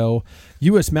 days ago,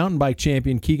 U.S. mountain bike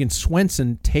champion Keegan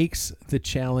Swenson takes the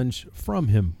challenge from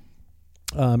him.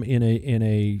 Let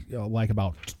me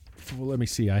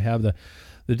see. I have the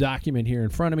document here in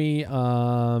front of me.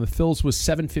 Phil's was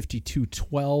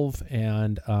 7:52.12,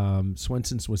 and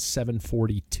Swenson's was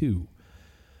 7:42,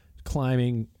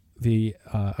 climbing the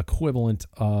equivalent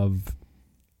of,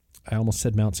 I almost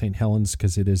said Mount St. Helens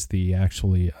because it is the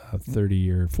actually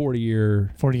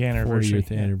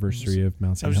 40th anniversary of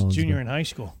Mount St. Helens. I was a junior in high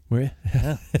school. Were you?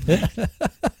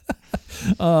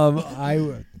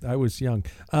 I was young.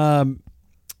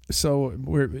 So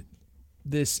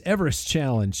this Everest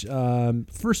challenge.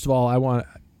 First of all,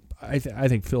 I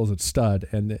think Phil's a stud,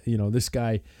 and this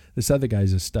other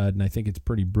guy's a stud, and I think it's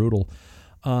pretty brutal.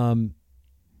 And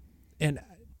I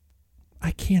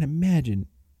can't imagine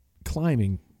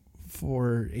climbing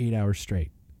for 8 hours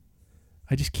straight.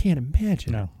 I just can't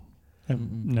imagine. No.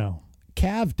 No.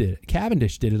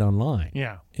 Cavendish did it online.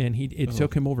 Yeah. And it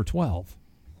took him over 12.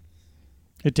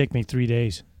 It'd take me 3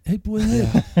 days. It would.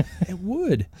 It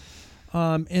would.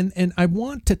 And I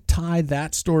want to tie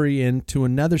that story into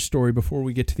another story before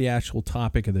we get to the actual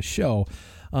topic of the show.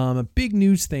 A big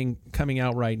news thing coming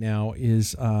out right now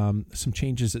is some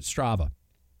changes at Strava.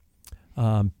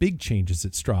 Big changes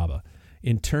at Strava.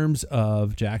 In terms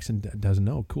of, Jackson doesn't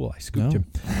know. Cool, I scooped him.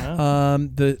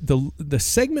 The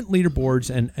segment leaderboards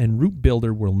and Route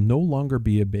Builder will no longer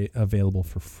be available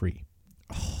for free.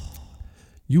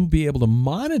 You'll be able to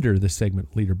monitor the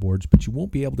segment leaderboards, but you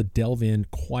won't be able to delve in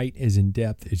quite as in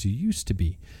depth as you used to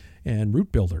be. And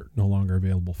Route Builder no longer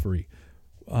available free.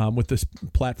 With this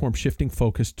platform shifting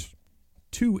focused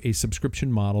to a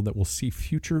subscription model that will see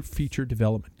future feature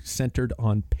development centered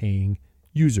on paying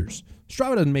users.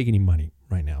 Strava doesn't make any money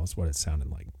right now, is what it sounded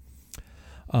like.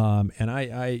 And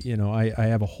I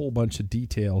have a whole bunch of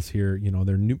details here.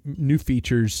 There are new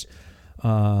features.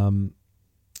 Let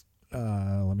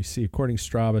me see. According to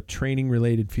Strava, training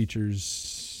related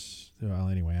features. Well,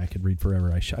 anyway, I could read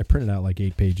forever. I printed out like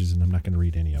 8 pages, and I'm not going to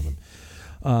read any of them.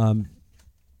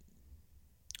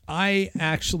 I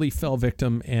actually fell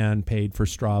victim and paid for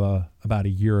Strava about a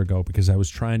year ago because I was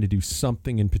trying to do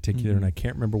something in particular, and I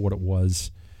can't remember what it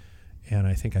was. And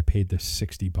I think I paid the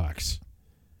 $60.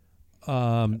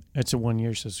 It's a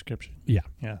 1-year subscription. Yeah.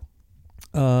 Yeah.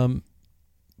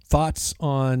 Thoughts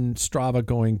on Strava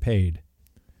going paid?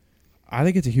 I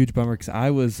think it's a huge bummer because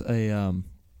I was a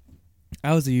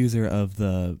user of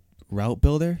the Route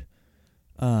Builder.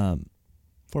 For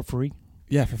free?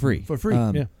 Yeah, for free. For free,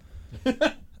 yeah.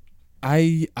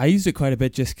 I used it quite a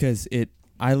bit just because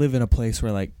I live in a place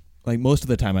where like like most of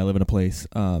the time I live in a place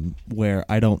where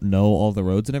I don't know all the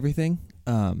roads and everything.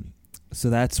 So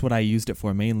that's what I used it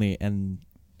for mainly, and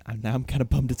now I'm kind of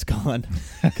bummed it's gone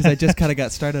because I just kind of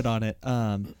got started on it.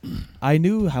 I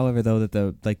knew, however, though,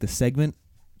 that the segment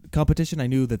competition, I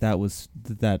knew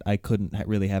that I couldn't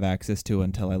really have access to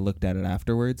until I looked at it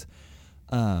afterwards.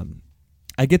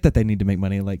 I get that they need to make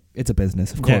money, like it's a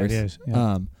business, of course. Yeah, it is.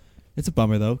 Yeah. It's a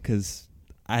bummer though, because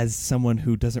as someone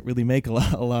who doesn't really make a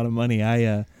lot of money,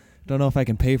 I don't know if I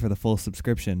can pay for the full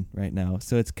subscription right now.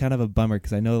 So it's kind of a bummer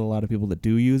because I know a lot of people that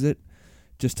do use it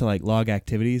just to like log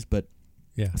activities, but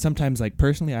sometimes like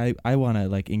personally I want to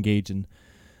like engage in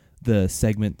the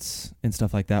segments and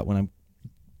stuff like that when I'm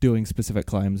doing specific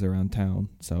climbs around town.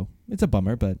 So it's a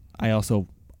bummer, but I also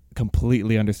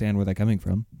completely understand where they're coming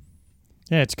from.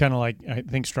 Yeah, it's kind of like, I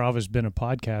think Strava's been a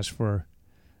podcast for,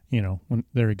 when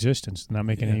their existence, not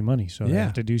making any money, so they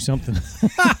have to do something.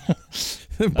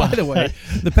 By the way,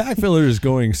 the Pack Filler is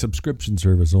going subscription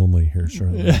service only here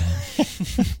shortly.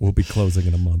 We'll be closing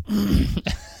in a month.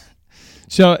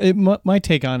 So my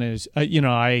take on it is,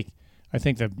 I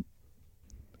think that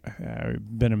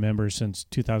I've been a member since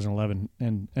 2011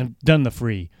 and done the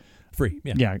free.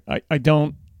 Yeah. Yeah, I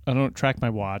don't track my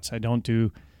watts. I don't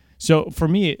do. So for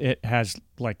me, it has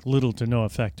like little to no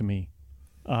effect to me.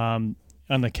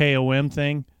 On the KOM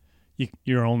thing,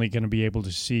 you're only going to be able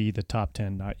to see the top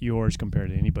 10, not yours compared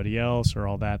to anybody else or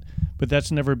all that. But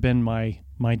that's never been my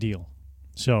deal.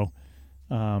 So,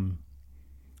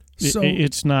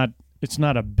 it's not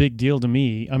a big deal to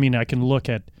me. I mean, I can look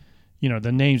at,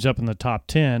 the names up in the top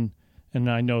 10,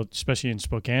 and I know, especially in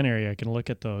Spokane area, I can look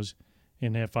at those.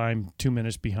 And if I'm 2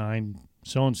 minutes behind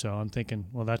so-and-so, I'm thinking,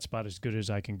 well, that's about as good as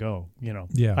I can go.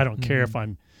 Yeah. I don't care if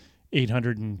I'm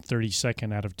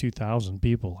 832nd out of 2,000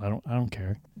 people. I don't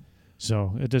care.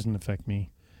 So it doesn't affect me.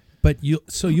 But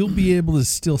you'll be able to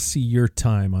still see your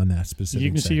time on that specific.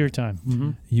 You can see your time.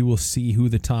 Mm-hmm. You will see who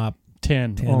the top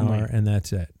 10 only are, and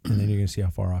that's it. And then you're going to see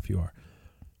how far off you are.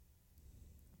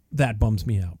 That bums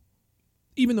me out,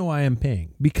 even though I am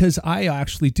paying, because I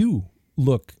actually do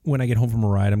look when I get home from a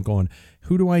ride. I'm going,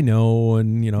 who do I know,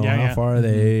 and how far are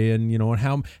they, and and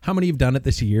how many have done it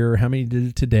this year, how many did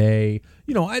it today.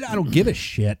 I don't give a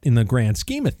shit in the grand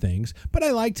scheme of things, but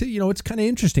I like to, it's kind of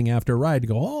interesting after a ride to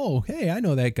go, oh, hey, I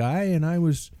know that guy, and I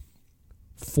was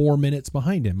 4 minutes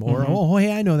behind him, or oh,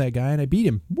 hey, I know that guy, and I beat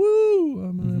him. Woo!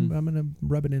 I'm gonna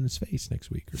rub it in his face next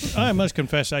week. Or something. I must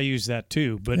confess, I use that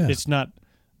too, but it's not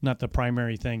the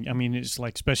primary thing. I mean, it's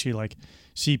like, especially like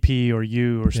CP or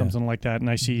you or something like that, and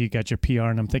I see you got your PR,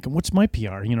 and I'm thinking, what's my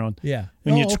PR? Yeah.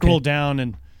 And you scroll down,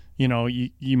 and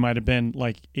you might have been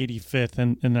like 85th,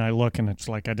 and then I look, and it's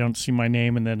like I don't see my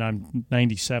name, and then I'm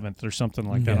 97th or something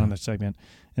like that on the segment.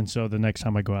 And so the next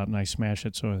time I go out and I smash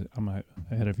it, so I'm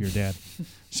ahead of your dad.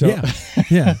 So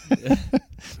yeah.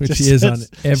 Which he is on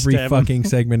every fucking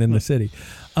segment in the city.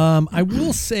 I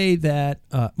will say that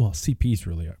CP's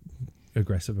really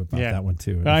aggressive about that one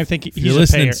too. I think he's a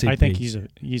payer. I think he's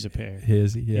a payer.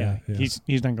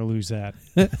 He's not gonna lose that.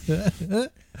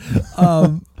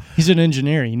 He's an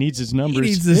engineer. He needs his numbers.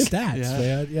 He needs the stats,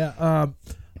 man. Yeah.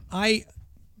 I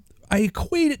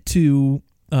equate it to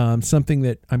something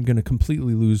that I'm going to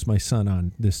completely lose my son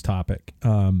on this topic.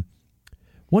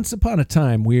 Once upon a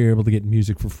time, we were able to get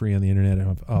music for free on the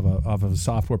internet of a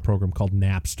software program called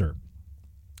Napster.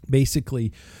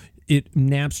 Basically,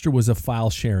 Napster was a file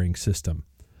sharing system.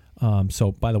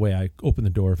 So, by the way, I open the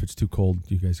door. If it's too cold,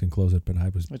 you guys can close it. But I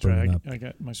was burning up. I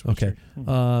got my sweatshirt.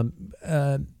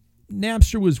 Okay.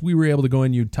 Napster was, we were able to go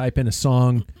in, you'd type in a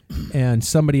song, and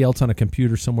somebody else on a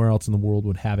computer somewhere else in the world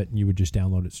would have it, and you would just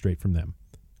download it straight from them.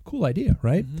 Cool idea,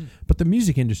 right? Mm-hmm. But the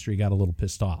music industry got a little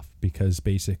pissed off because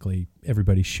basically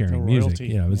everybody's sharing music.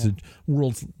 It was the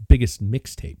world's biggest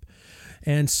mixtape.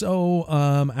 And so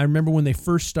I remember when they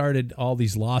first started all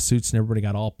these lawsuits and everybody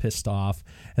got all pissed off.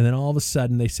 And then all of a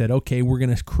sudden they said, okay, we're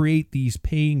going to create these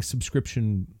paying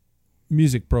subscription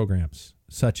music programs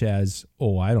such as,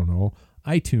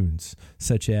 iTunes,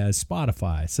 such as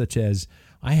Spotify, such as,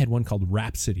 I had one called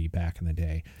Rhapsody back in the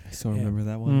day. I still remember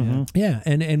that one. Yeah,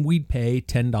 and we'd pay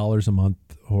 $10 a month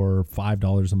or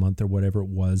 $5 a month or whatever it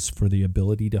was for the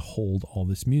ability to hold all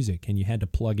this music. And you had to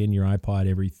plug in your iPod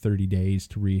every 30 days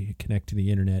to reconnect to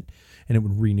the internet, and it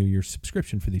would renew your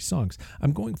subscription for these songs.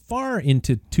 I'm going far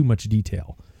into too much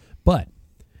detail, but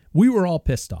we were all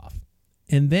pissed off.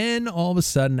 And then all of a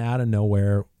sudden, out of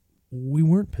nowhere, we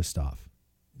weren't pissed off.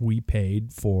 We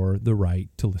paid for the right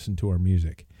to listen to our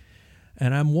music.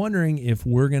 And I'm wondering if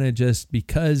we're going to just,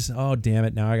 because, oh, damn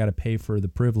it, now I got to pay for the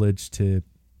privilege to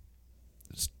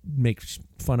make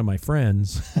fun of my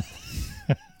friends.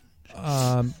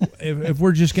 if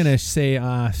we're just gonna say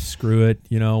screw it,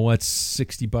 what's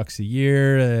 $60 a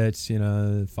year? It's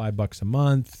 $5 a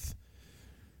month.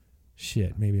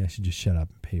 Shit, maybe I should just shut up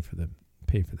and pay for the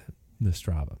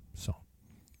Strava. So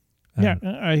yeah,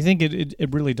 I think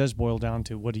it really does boil down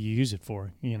to what do you use it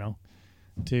for?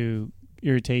 To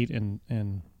irritate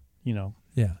and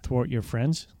thwart your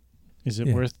friends. Is it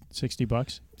worth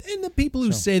 $60? And the people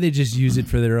who say they just use it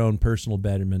for their own personal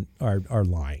betterment are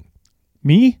lying.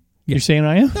 Me? Yeah. You're saying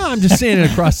I am? No, I'm just saying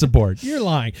it across the board. You're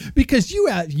lying because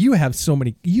you have so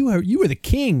many. You were the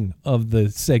king of the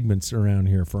segments around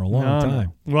here for a long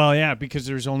time. No. Well, yeah, because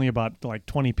there's only about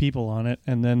 20 people on it,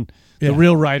 and then the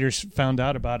real writers found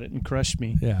out about it and crushed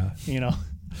me. Yeah,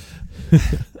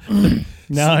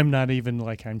 Now I'm not even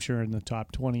I'm sure in the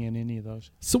top 20 in any of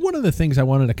those. So one of the things I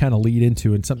wanted to kind of lead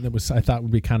into, and something that I thought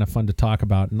would be kind of fun to talk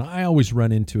about, and I always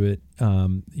run into it,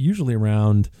 usually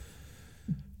around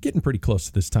getting pretty close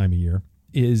to this time of year,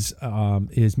 is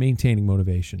maintaining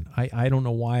motivation. I don't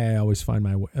know why I always find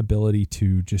my ability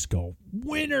to just go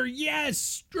winter,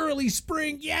 yes, early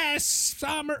spring, yes,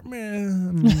 summer,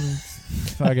 man,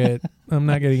 fuck it, I'm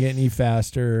not gonna get any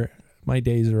faster. My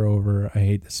days are over. I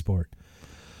hate the sport.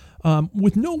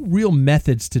 With no real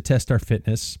methods to test our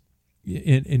fitness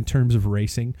in terms of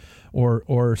racing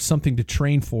or something to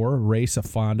train for, a race, a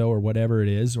fondo, or whatever it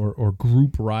is, or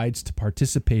group rides to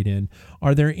participate in,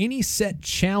 are there any set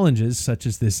challenges, such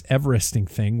as this Everesting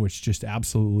thing, which just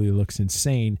absolutely looks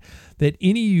insane, that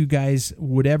any of you guys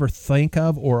would ever think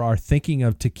of or are thinking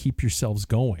of to keep yourselves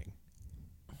going?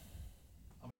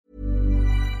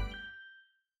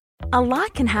 A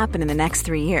lot can happen in the next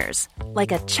 3 years.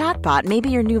 Like a chatbot may be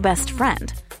your new best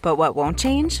friend. But what won't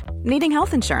change? Needing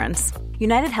health insurance.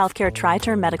 United Healthcare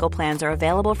Tri-Term Medical Plans are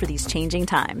available for these changing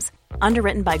times.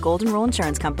 Underwritten by Golden Rule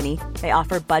Insurance Company, they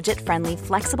offer budget-friendly,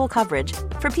 flexible coverage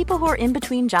for people who are in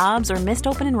between jobs or missed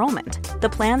open enrollment. The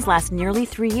plans last nearly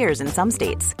 3 years in some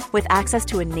states, with access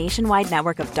to a nationwide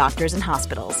network of doctors and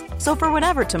hospitals. So for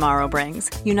whatever tomorrow brings,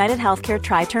 United Healthcare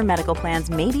Tri-Term Medical Plans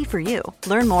may be for you.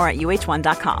 Learn more at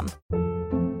uh1.com.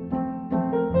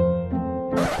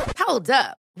 Hold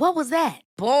up. What was that?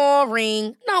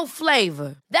 Boring. No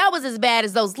flavor. That was as bad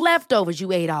as those leftovers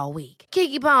you ate all week.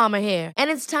 Keke Palmer here,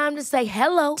 and it's time to say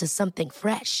hello to something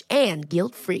fresh and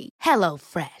guilt-free. Hello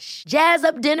Fresh. Jazz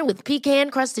up dinner with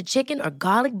pecan-crusted chicken or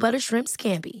garlic butter shrimp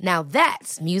scampi. Now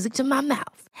that's music to my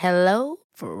mouth. Hello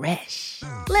Fresh.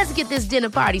 Let's get this dinner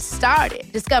party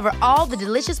started. Discover all the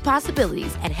delicious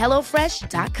possibilities at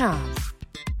HelloFresh.com.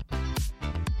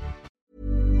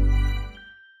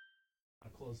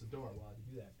 The door while you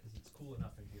do that because it's cool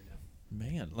enough in here now.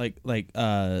 Man,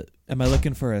 am I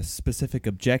looking for a specific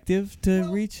objective to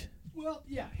reach? Well,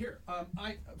 yeah. Here,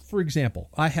 for example,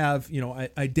 I have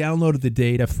I downloaded the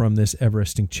data from this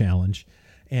Everesting challenge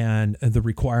and the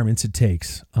requirements it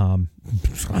takes. I'm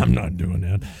not doing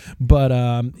that,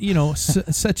 but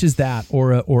such as that,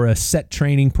 or a set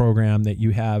training program that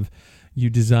you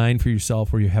design for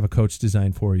yourself or you have a coach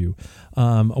design for you.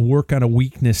 Work on a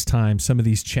weakness time, some of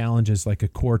these challenges like a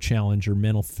core challenge or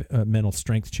mental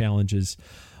strength challenges.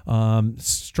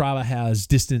 Strava has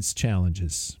distance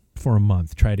challenges for a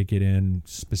month. Try to get in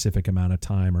specific amount of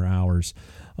time or hours.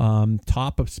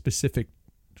 Top of specific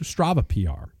Strava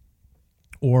PR.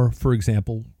 Or, for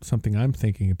example, something I'm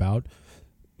thinking about,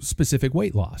 specific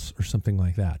weight loss or something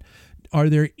like that. Are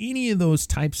there any of those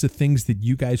types of things that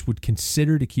you guys would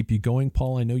consider to keep you going,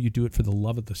 Paul? I know you do it for the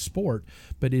love of the sport,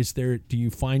 but do you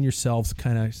find yourselves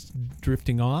kind of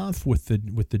drifting off with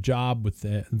the job, with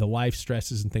the life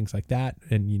stresses and things like that,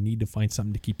 and you need to find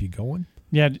something to keep you going?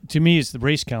 Yeah, to me, it's the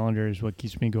race calendar is what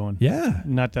keeps me going. Yeah.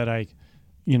 Not that I,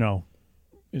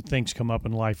 things come up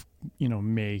in life,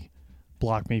 may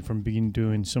block me from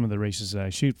doing some of the races that I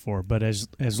shoot for. But as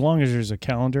long as there's a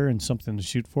calendar and something to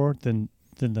shoot for, then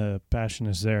the passion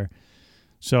is there.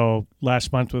 So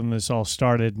last month when this all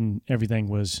started and everything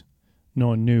no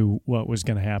one knew what was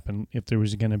going to happen, if there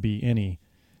was going to be any,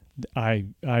 I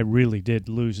really did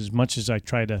lose as much as I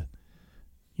tried to,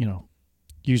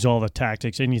 use all the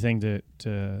tactics, anything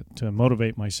to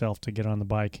motivate myself to get on the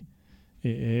bike.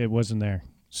 It wasn't there.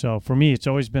 So for me, it's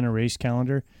always been a race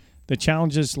calendar. The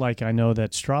challenges, I know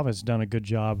that Strava's done a good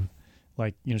job,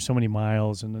 so many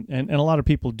miles, and a lot of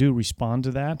people do respond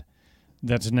to that.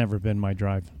 That's never been my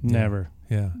drive. Never.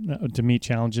 Yeah. To meet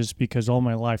challenges, because all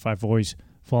my life I've always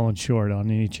fallen short on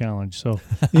any challenge. So,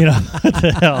 what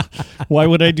the hell? Why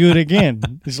would I do it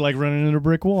again? It's like running into a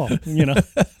brick wall,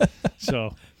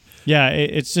 So. Yeah,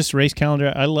 it's just race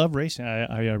calendar. I love racing.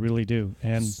 I really do.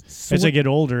 And as I get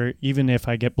older, even if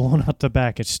I get blown out the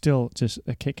back, it's still just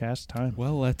a kick-ass time.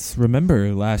 Well, let's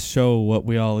remember last show what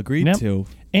we all agreed to.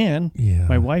 And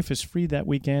my wife is free that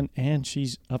weekend, and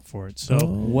she's up for it. So,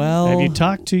 well, have you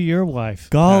talked to your wife?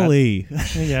 Golly.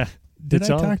 Yeah. Did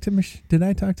I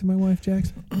talk to my wife,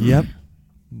 Jackson? Yep.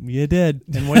 You did.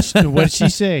 And what did she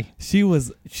say?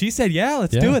 She said, yeah,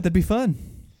 let's do it. That'd be fun.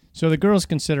 So the girls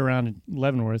can sit around in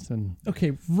Leavenworth and...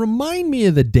 Okay, remind me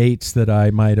of the dates that I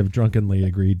might have drunkenly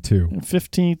agreed to.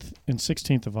 15th and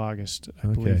 16th of August, I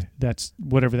believe. That's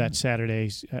whatever that Saturday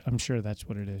is. I'm sure that's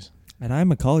what it is. And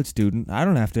I'm a college student. I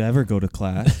don't have to ever go to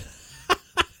class.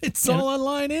 It's all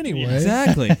online anyway.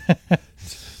 Exactly.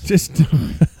 Just...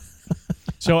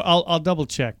 So I'll double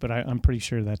check, but I'm pretty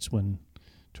sure that's when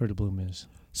Tour de Bloom is.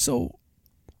 So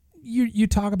you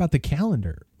talk about the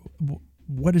calendar.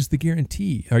 What is the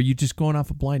guarantee? Are you just going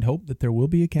off a blind hope that there will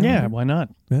be a calendar? Yeah, why not?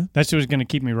 Yeah. That's what's going to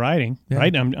keep me riding,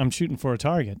 right? I'm shooting for a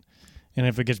target. And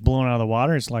if it gets blown out of the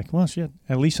water, it's like, well, shit,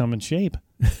 at least I'm in shape.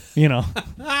 You know.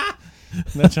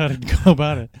 That's how to go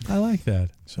about it. I like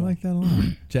that. So I like that a lot.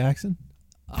 Jackson?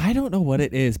 I don't know what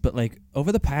it is, but like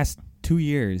over the past 2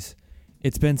 years,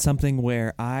 it's been something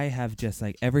where I have just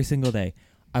like every single day,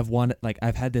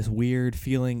 I've had this weird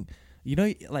feeling, you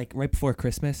know, like right before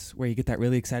Christmas where you get that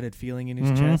really excited feeling in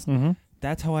your chest. Mm-hmm.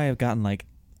 That's how I have gotten like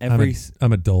every...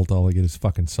 I'm adult. All I get is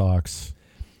fucking socks.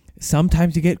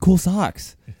 Sometimes you get cool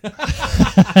socks.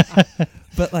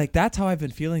 But like that's how I've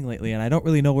been feeling lately, and I don't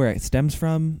really know where it stems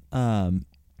from.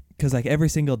 Because like every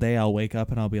single day I'll wake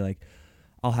up and I'll be like,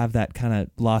 I'll have that kind of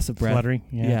loss of breath. Fluttering.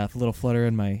 Yeah, a little flutter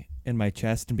in my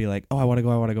chest and be like, oh, I want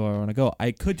to go.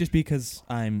 I could just be because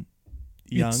I'm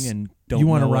young and don't you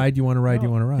want to know ride, you want to ride, you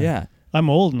want to ride. Yeah. I'm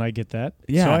old and I get that.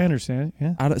 Yeah. So I understand it.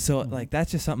 Yeah. So like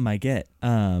that's just something I get.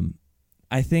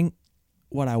 I think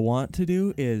what I want to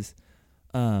do is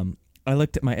I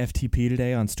looked at my FTP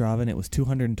today on Strava and it was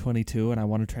 222 and I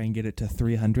want to try and get it to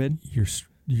 300. Your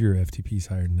FTP's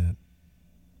higher than that.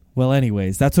 Well,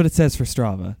 anyways, that's what it says for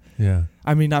Strava. Yeah.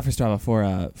 I mean, not for Strava,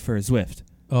 for Zwift.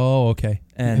 Oh, okay.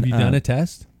 And have you done a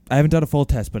test? I haven't done a full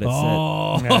test, but it's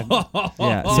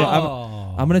yeah. So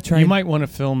I'm gonna try. You might want to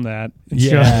film that.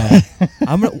 Yeah.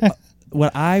 I'm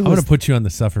gonna put you on the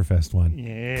Sufferfest one.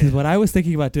 Yeah. Because what I was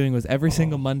thinking about doing was every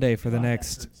single Monday for the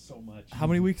next. How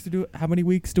many weeks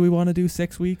do we want to do?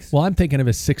 6 weeks? Well, I'm thinking of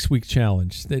a 6-week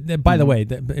challenge. By the way,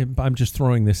 I'm just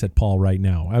throwing this at Paul right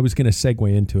now. I was going to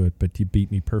segue into it, but you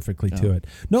beat me perfectly to it.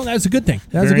 No, that was a good thing.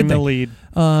 That was a good thing. The lead.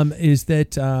 Is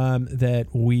that that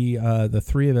we, the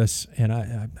three of us, and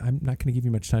I'm not going to give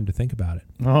you much time to think about it.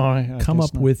 Oh, I come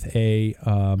up with a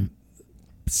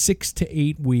 6 to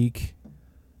 8 week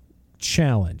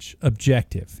challenge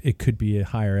objective. It could be a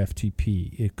higher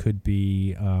FTP. It could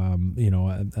be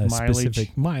a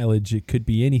specific mileage. It could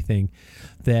be anything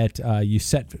that you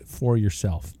set for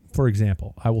yourself. For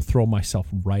example, I will throw myself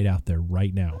right out there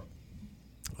right now.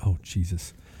 Oh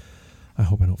Jesus, I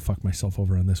hope I don't fuck myself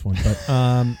over on this one.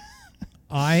 But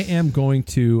I am going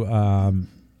to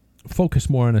focus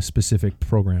more on a specific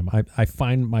program. I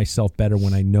find myself better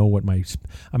when I know what I'm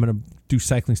going to do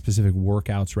cycling specific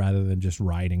workouts rather than just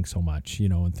riding so much,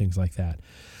 and things like that.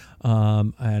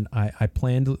 And I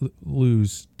plan to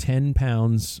lose 10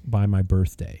 pounds by my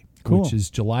birthday, which is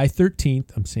July 13th.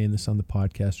 I'm saying this on the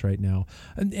podcast right now.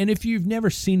 And if you've never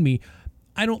seen me,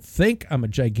 I don't think I'm a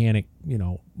gigantic,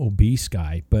 obese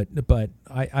guy, but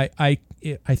I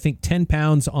think 10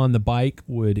 pounds on the bike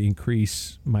would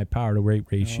increase my power to weight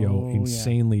ratio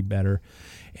insanely better,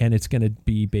 and it's going to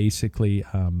be basically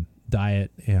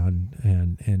diet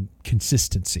and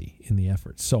consistency in the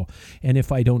effort. So, and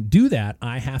if I don't do that,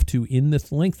 I have to, in the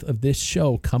length of this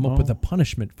show, come up with a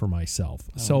punishment for myself.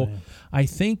 I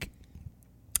think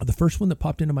the first one that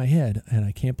popped into my head, and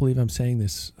I can't believe I'm saying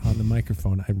this on the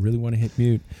microphone, I really want to hit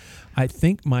mute. I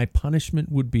think my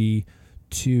punishment would be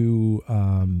to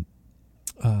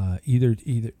either.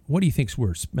 What do you think's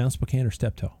worse, Mount Spokane or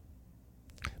Steptoe?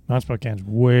 Mount Spokane's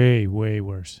way, way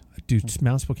worse. Dude,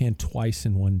 Mount Spokane twice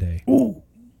in one day. Ooh,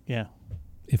 yeah.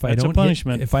 If I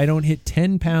don't hit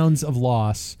 10 pounds of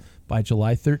loss by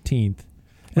July 13th,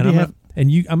 I'm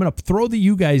going to throw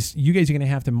you guys are going to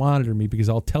have to monitor me because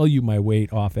I'll tell you my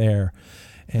weight off air.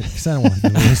 And because I don't want the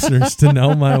listeners to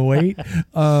know my weight.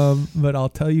 But I'll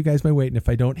tell you guys my weight. And if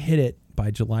I don't hit it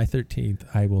by July 13th,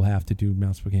 I will have to do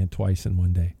Mount Spokane twice in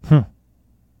one day. Huh.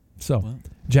 So,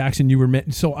 Jackson, you were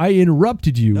so I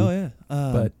interrupted you. Oh, yeah.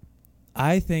 But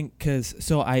I think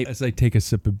as I take a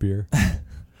sip of beer.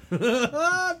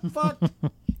 Fuck.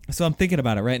 So I'm thinking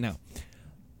about it right now.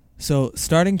 So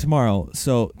starting tomorrow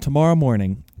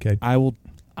morning, okay. I will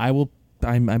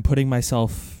I'm putting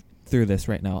myself through this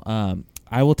right now.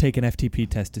 I will take an FTP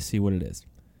test to see what it is.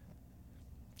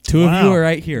 Two of you are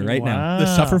right here, right now. The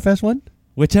Sufferfest one?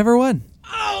 Whichever one.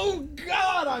 Oh,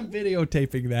 God, I'm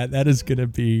videotaping that. That is going to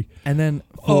be... And then...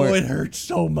 it hurts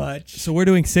so much. So we're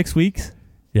doing 6 weeks?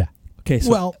 Yeah. Okay, so...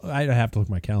 Well, I have to look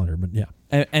at my calendar, but yeah.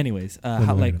 Anyways,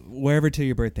 wherever till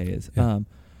your birthday is. Yeah.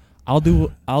 I'll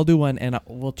do one, and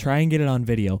we'll try and get it on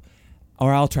video.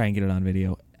 Or I'll try and get it on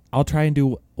video. I'll try and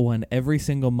do one every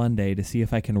single Monday to see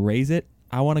if I can raise it.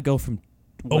 I want to go from...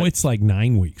 it's like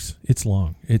 9 weeks. It's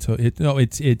long. It's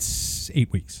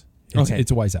 8 weeks.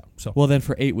 It's a wise out. So well, then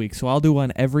for 8 weeks. So I'll do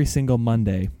one every single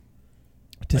Monday.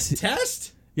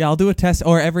 Test? Yeah, I'll do a test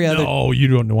or every other. No, you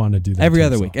don't want to do that. Every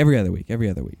other week. Every other week.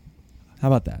 How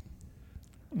about that?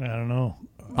 I don't know.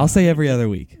 I'll say every other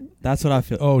week. That's what I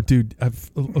feel. Oh, dude.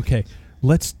 Okay,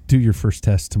 let's do your first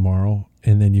test tomorrow,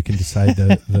 and then you can decide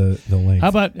the length.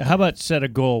 How about set a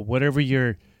goal? Whatever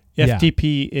your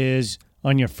FTP is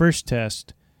on your first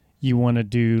test, you want to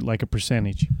do like a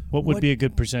percentage. What would be a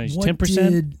good percentage?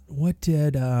 10%? What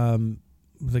did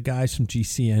the guys from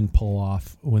GCN pull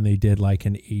off when they did like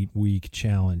an 8-week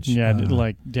challenge? Yeah,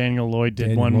 like Daniel Lloyd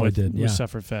did with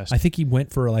Sufferfest. I think he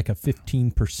went for like a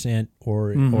 15%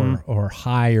 or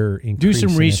higher increase. Do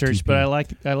some research, FTP. but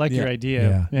I like your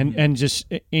idea, and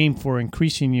just aim for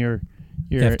increasing your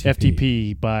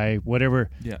FTP by whatever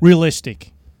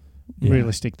realistic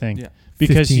thing. Yeah.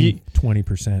 Because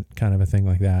 20% kind of a thing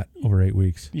like that over 8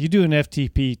 weeks. You do an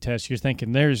FTP test, you're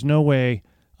thinking there's no way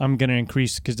I'm going to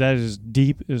increase because that is as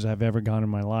deep as I've ever gone in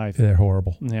my life. They're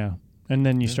horrible. Yeah. And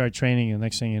then you start training, and the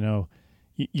next thing you know,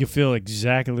 you feel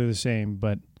exactly the same,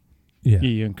 but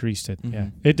you increased it. Mm-hmm. Yeah.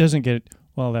 It doesn't get,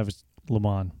 well, that was Le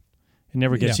Mans. It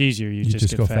never gets easier. You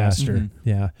just go get faster. Mm-hmm.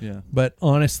 Yeah. But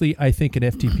honestly, I think an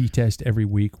FTP test every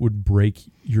week would break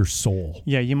your soul.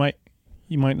 Yeah, you might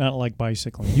not like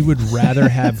bicycling. You would rather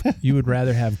have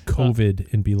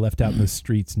COVID and be left out in the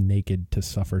streets naked to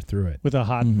suffer through it with a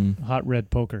hot red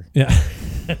poker. Yeah.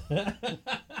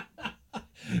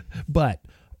 But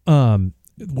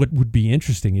what would be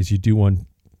interesting is you do one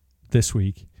this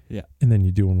week, and then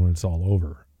you do one when it's all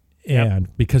over,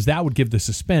 and because that would give the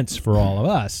suspense for all of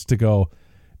us to go,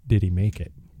 did he make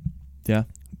it? Yeah.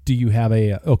 Do you have so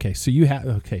we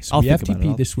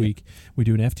FTP this week. We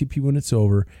do an FTP when it's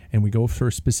over, and we go for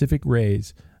a specific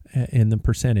raise in the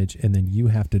percentage, and then you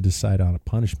have to decide on a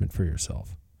punishment for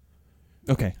yourself.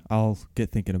 Okay, I'll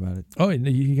get thinking about it. Oh,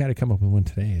 you got to come up with one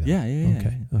today, though.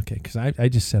 Yeah. Okay, because I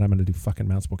just said I'm going to do fucking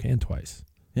Mount Spokane twice.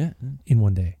 Yeah. In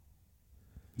one day.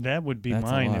 That would be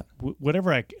mine.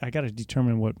 Whatever I got to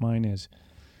determine what mine is.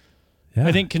 Yeah.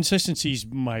 I think consistency is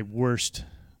my worst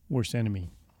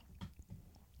enemy.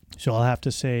 So I'll have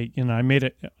to say, I made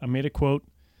a quote,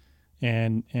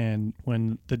 and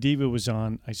when the Diva was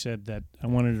on, I said that I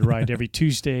wanted to ride every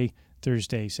Tuesday,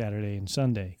 Thursday, Saturday, and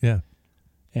Sunday. Yeah.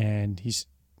 And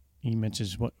he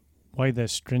mentions why the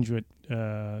stringent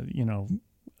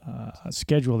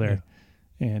schedule there.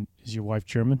 Yeah. And is your wife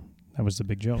German? That was the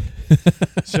big joke.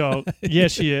 So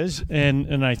yes, she is,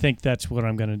 and I think that's what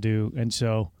I'm going to do. And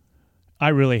so I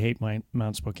really hate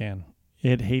Mount Spokane.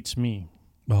 It hates me.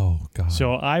 Oh, God.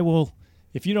 So I will,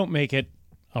 if you don't make it,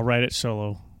 I'll ride it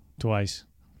solo twice.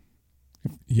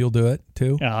 You'll do it,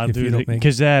 too? Yeah, I'll do it,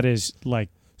 because that is like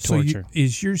torture.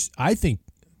 Is yours, I think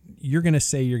you're going to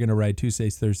say you're going to ride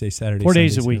Tuesdays, Thursdays, Saturdays, 4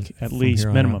 days Sundays a week, at least,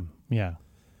 minimum. Yeah.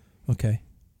 Okay.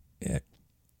 Yeah.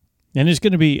 And it's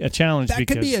going to be a challenge. That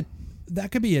could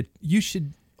be a, you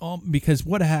should, because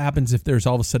what happens if there's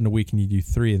all of a sudden a week and you do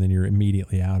 3 and then you're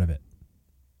immediately out of it?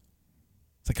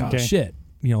 It's like, oh, shit.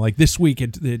 Like this week,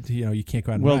 you can't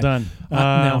go out and well ride. Done.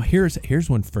 Now here's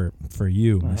one for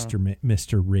you,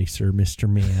 Mr. Racer, Mr.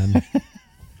 Man.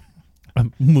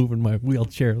 I'm moving my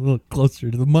wheelchair a little closer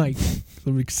to the mic.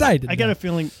 I'm excited. I got a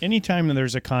feeling anytime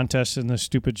there's a contest in this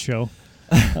stupid show,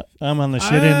 I'm on the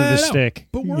shit end of the stick.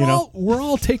 But we're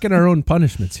all taking our own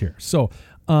punishments here. So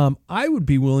I would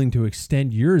be willing to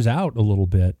extend yours out a little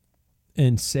bit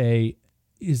and say,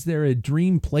 is there a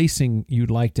dream placing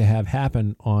you'd like to have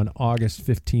happen on August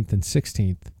 15th and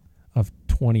 16th of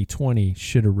 2020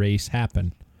 should a race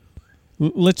happen?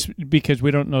 Because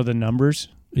we don't know the numbers.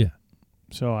 Yeah.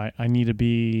 So I need to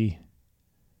be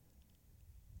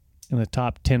in the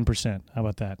top 10%. How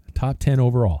about that? Top 10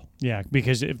 overall. Yeah,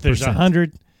 because if there's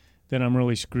 100, then I'm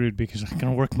really screwed because I'm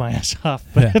going to work my ass off.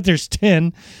 But if there's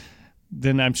 10,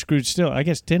 then I'm screwed still. I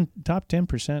guess top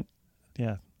 10%.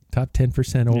 Yeah. Top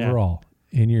 10% overall.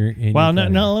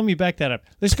 No, let me back that up.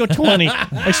 Let's go 20.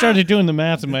 I started doing the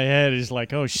math in my head. It's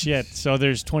like, oh, shit. So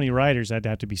there's 20 riders. I'd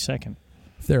have to be second.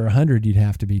 If there are 100, you'd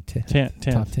have to be 10.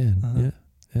 Top 10. Uh-huh.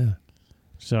 Yeah.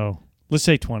 So, Let's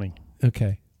say 20.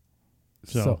 Okay.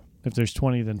 So if there's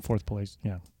 20, then fourth place.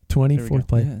 Yeah. 20, There we fourth go.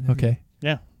 place. Yeah, Okay.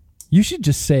 Yeah. You should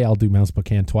just say I'll do Mount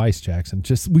Spokane twice, Jackson.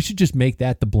 We should just make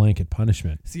that the blanket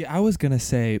punishment. See, I was gonna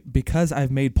say because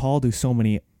I've made Paul do so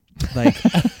many, like,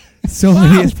 so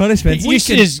many punishments.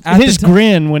 His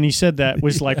grin when he said that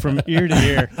was like from ear to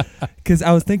ear. Because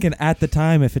I was thinking at the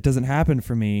time, if it doesn't happen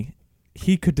for me,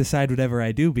 he could decide whatever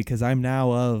I do because I'm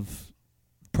now of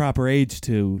proper age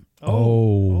to.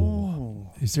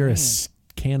 Is there a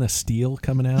can of steel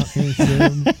coming out here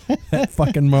soon? That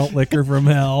fucking malt liquor from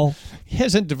hell. He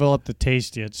hasn't developed the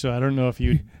taste yet, so I don't know if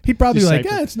you. He'd probably be like,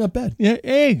 decipher. yeah, it's not bad. Yeah.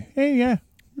 Hey, yeah.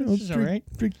 This is all right.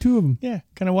 Drink 2 of them. Yeah.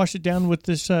 Can I wash it down with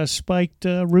this spiked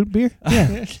root beer?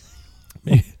 Yeah.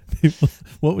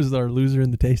 What was our loser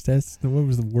in the taste test? What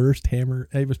was the worst hammer?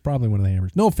 It was probably one of the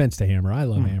hammers. No offense to Hammer. I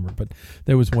love Hammer, but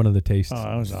there was one of the taste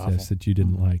that was tests awful. that you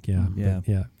didn't like. Yeah. Yeah. But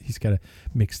yeah. He's got to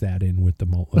mix that in with the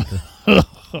malt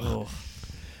liquor.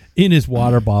 In his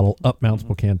water bottle, up Mount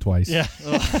Spokane twice. Yeah.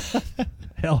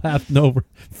 Hell hath no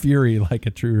fury like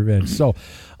a true revenge. So,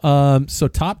 so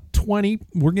top 20,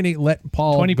 we're going to let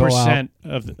Paul 20%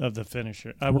 of the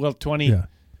finisher. 20 Yeah.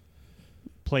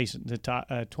 place the top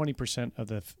 20% of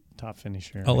the top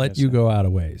finisher. I'll let you go out a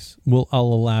ways. I'll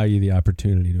allow you the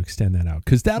opportunity to extend that out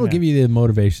because that'll give you the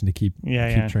motivation to keep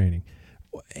training.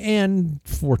 And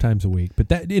 4 times a week. But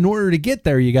that in order to get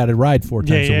there, you got to ride 4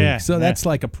 times a week. So that's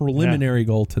like a preliminary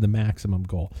goal to the maximum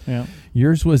goal. Yeah.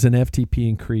 Yours was an FTP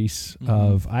increase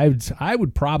of, I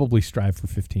would probably strive for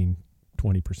 15,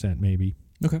 20% maybe.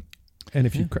 Okay. And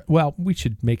if we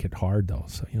should make it hard though.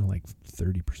 So, like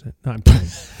 30%. No, I'm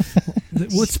kidding.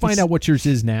 Let's find out what yours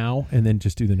is now and then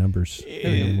just do the numbers.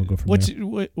 And then we'll go from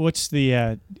there. What's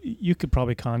the, you could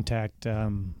probably contact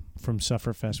from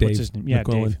Sufferfest. Dave what's his name? Yeah,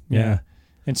 McClellan. Dave. Yeah.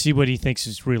 And see what he thinks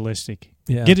is realistic.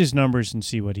 Yeah. Get his numbers and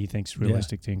see what he thinks is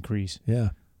realistic to increase. Yeah.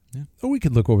 Or we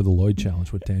could look over the Lloyd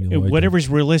challenge with Daniel Lloyd. Whatever's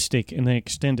realistic and then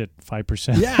extend it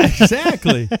 5%. Yeah,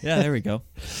 exactly. Yeah, there we go.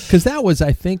 Because that was,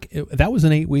 I think, that was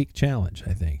an 8-week challenge,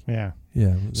 I think. Yeah.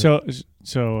 Yeah. So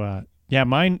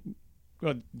mine,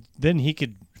 then he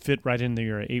could fit right in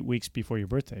there 8 weeks before your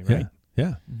birthday, right?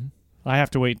 Yeah. Mm-hmm. I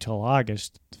have to wait until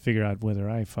August to figure out whether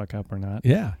I fuck up or not.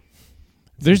 Yeah.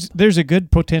 There's a good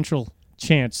potential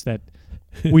chance that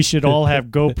we should all have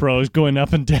GoPros going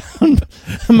up and down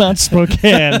Mount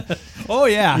Spokane. Oh,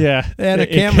 yeah. Yeah. And a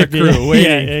camera crew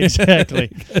waiting. Yeah,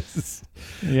 exactly.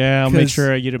 Yeah, I'll make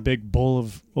sure I get a big bowl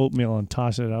of oatmeal and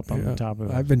toss it up on the top of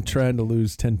it. I've been trying to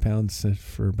lose 10 pounds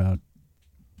for about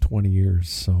 20 years.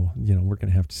 So, we're going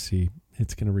to have to see.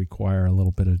 It's going to require a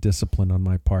little bit of discipline on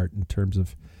my part in terms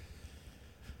of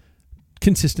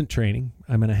consistent training.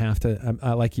 I'm going to have to,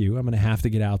 like you, I'm going to have to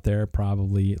get out there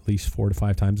probably at least 4 to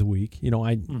 5 times a week.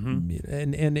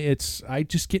 And it's, I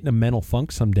just get in a mental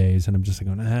funk some days and I'm just like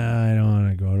going, I don't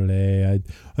want to go today.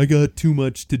 I got too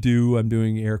much to do. I'm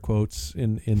doing air quotes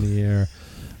in the air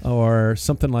or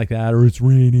something like that, or it's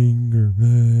raining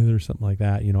or something like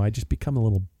that. I just become a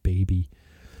little baby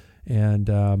and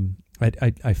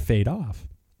I fade off.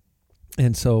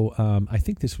 And so I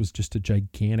think this was just a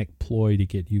gigantic ploy to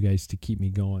get you guys to keep me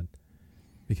going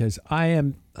because I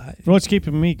am. What's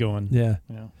keeping me going? Yeah.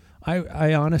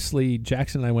 I honestly,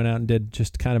 Jackson and I went out and did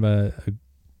just kind of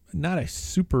not a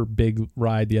super big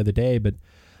ride the other day, but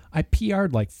I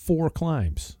PR'd like 4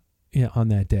 climbs on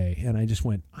that day. And I just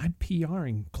went, I'm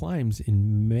PRing climbs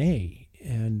in May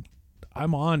and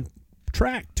I'm on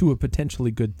track to a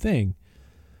potentially good thing.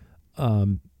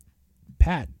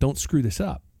 Pat, don't screw this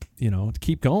up.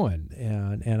 Keep going.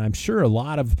 And I'm sure a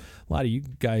lot of you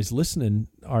guys listening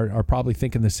are probably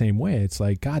thinking the same way. It's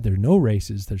like, God, there are no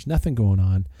races. There's nothing going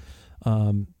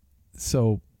on.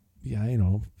 So yeah,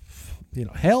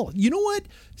 hell, you know what?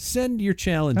 Send your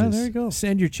challenges. Oh, there you go.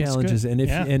 Send your challenges. And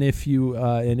if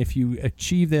you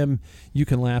achieve them, you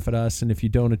can laugh at us. And if you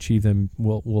don't achieve them,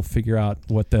 we'll figure out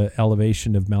what the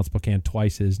elevation of Mount Spokane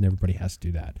twice is, and everybody has to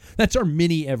do that. That's our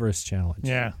mini Everest challenge.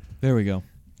 Yeah. There we go.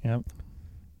 Yep.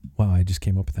 Wow, I just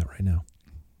came up with that right now.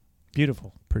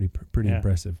 Beautiful. Pretty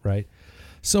impressive, right?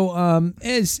 So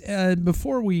as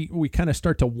before we kind of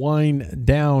start to wind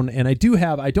down, and I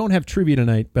don't have trivia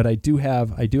tonight, but I do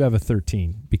have a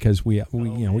 13 because we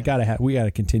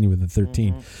gotta continue with the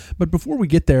 13. Mm-hmm. But before we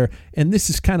get there, and this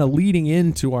is kind of leading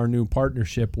into our new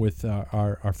partnership with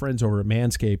our friends over at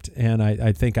Manscaped, and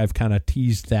I think I've kind of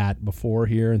teased that before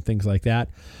here and things like that.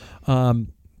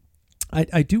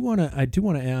 I do want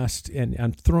to ask, and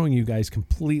I'm throwing you guys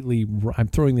I'm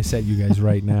throwing this at you guys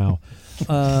right now.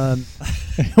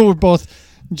 We're both,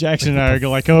 Jackson and I are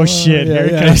going like, oh shit, here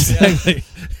it comes. Exactly.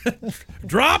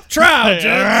 Drop trout,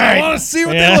 Jackson. I want to see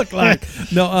what they look like.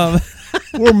 No,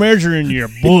 We're measuring your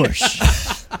bush.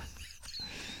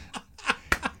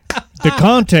 The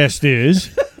contest is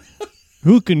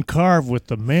who can carve with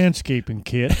the manscaping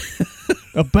kit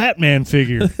a Batman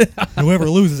figure. Whoever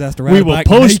loses has to ride We a will bike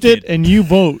post naked. it and you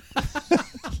vote.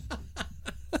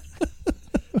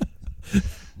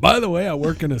 By the way, I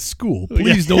work in a school.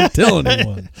 Please don't tell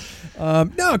anyone.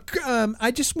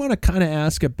 I just want to kind of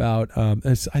ask about. I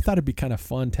thought it'd be kind of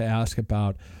fun to ask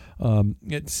about.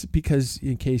 It's because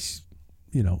in case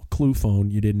clue phone,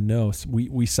 you didn't know. So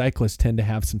we cyclists tend to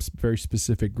have some very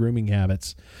specific grooming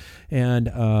habits, and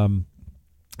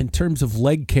in terms of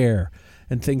leg care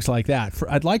and things like that.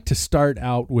 I'd like to start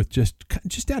out with just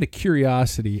out of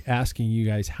curiosity, asking you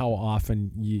guys how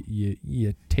often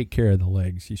you take care of the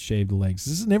legs, you shave the legs.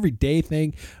 Is this an everyday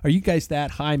thing? Are you guys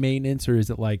that high maintenance, or is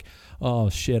it like, oh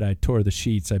shit, I tore the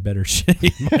sheets, I better shave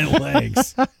my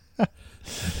legs?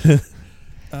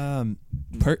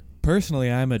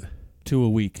 Personally, I'm a 2 a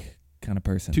week kind of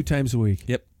person. 2 times a week.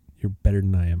 Yep. You're better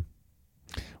than I am.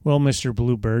 Well, Mr.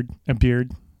 Bluebeard.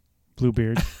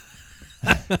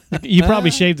 You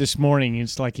probably shaved this morning.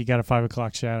 It's like you got a 5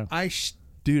 o'clock shadow. I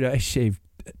shaved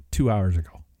 2 hours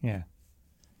ago. Yeah.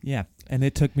 Yeah, and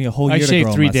it took me a whole year I to shaved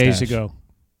grow a 3 days mustache. ago.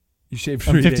 You shaved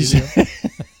I'm 3 days ago?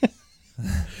 57.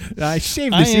 I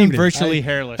shaved I this am evening. virtually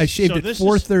hairless. I shaved So at this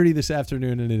 4:30 this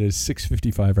afternoon, and it is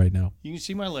 6:55 right now. You can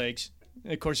see my legs.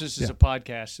 Of course, this is Yeah. a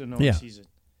podcast, so no one Yeah. sees it.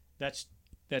 That's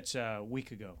a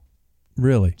week ago,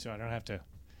 Really? so I don't have to.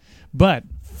 But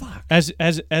as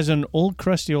an old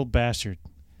crusty old bastard,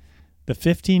 the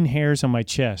 15 hairs on my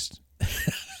chest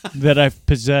that I've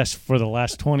possessed for the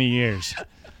last 20 years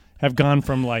have gone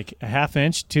from like a half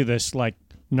inch to this like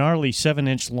gnarly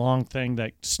 7-inch long thing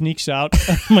that sneaks out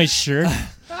of my shirt,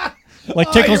 like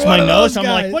tickles you're my one of nose. those I'm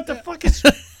guys. like, what the fuck is?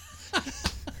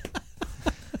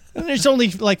 And there's only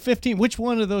like 15. Which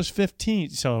one of those 15?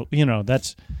 So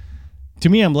that's to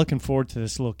me. I'm looking forward to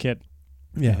this little kit.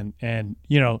 Yeah. And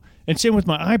and same with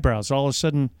my eyebrows. All of a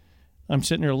sudden, I'm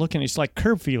sitting there looking. It's like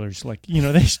curb feelers. Like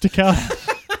they stick out.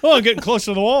 Oh, I'm getting close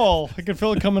to the wall. I can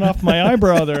feel it coming off my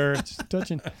eyebrow there. It's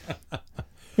touching.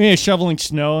 Yeah, shoveling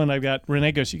snow, and I've got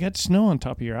Renee goes, "You got snow on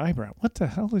top of your eyebrow. What the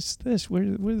hell is this? Where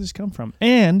did this come from?"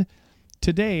 And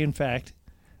today, in fact,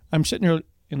 I'm sitting there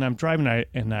and I'm driving,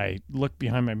 and I look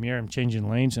behind my mirror. I'm changing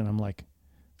lanes, and I'm like,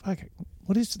 "Fuck,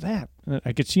 what is that?" And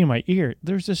I could see in my ear.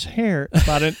 There's this hair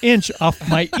about an inch off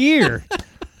my ear.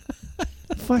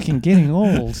 Fucking getting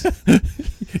old.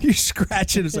 You're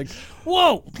scratching. It's like,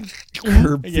 whoa,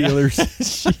 curb feelers.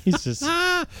 Jesus.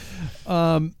 I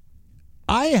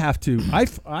have to.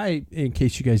 I in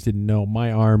case you guys didn't know,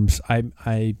 my arms.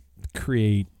 I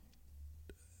create.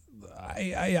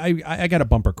 I got a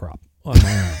bumper crop on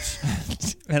my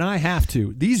arms, and I have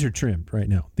to. These are trimmed right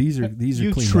now. These are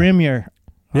You cleaned trim up. your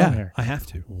arm hair. I have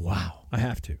to. Wow, I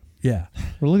have to. Yeah.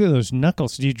 Well, look at those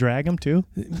knuckles. Do you drag them too?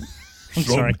 I'm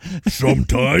sorry.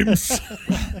 Sometimes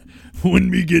when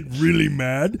we get really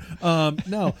mad.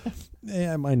 No,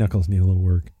 yeah, my knuckles need a little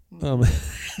work. Not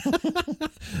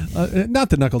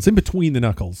the knuckles, in between the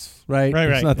knuckles, right?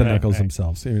 It's not the knuckles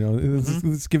themselves.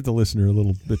 Let's give the listener a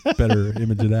little bit better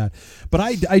image of that. But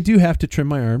I do have to trim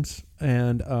my arms,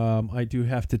 and I do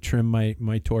have to trim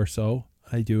my torso.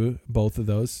 I do both of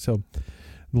those. So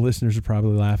the listeners are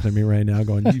probably laughing at me right now,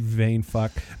 going, "You vain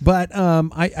fuck!" But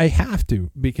I have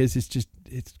to, because it's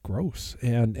gross,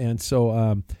 and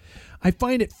so I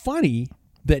find it funny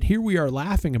that here we are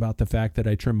laughing about the fact that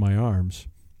I trim my arms,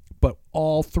 but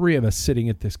all three of us sitting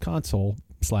at this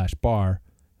console/bar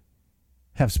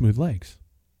have smooth legs.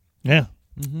 Yeah.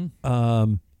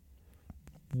 Mm-hmm.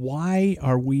 Why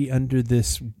are we under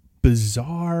this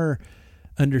bizarre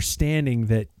understanding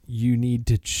that you need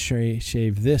to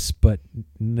shave this, but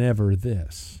never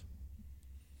this?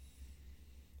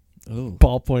 Oh,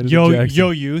 Paul pointed to Jackson. Yo,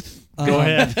 youth. Go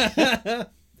ahead.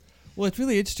 Well, it's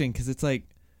really interesting because it's like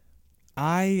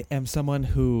I am someone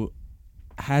who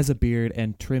has a beard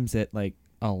and trims it like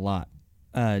a lot,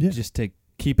 just to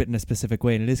keep it in a specific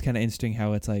way. And it is kind of interesting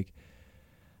how it's like,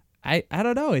 I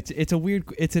don't know. It's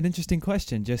an interesting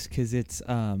question, just because it's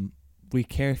we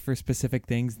care for specific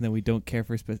things and then we don't care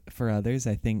for others.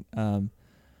 I think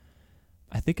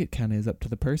it kind of is up to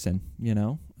the person,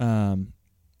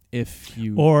 if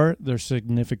you Or their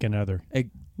significant other.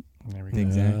 There we go.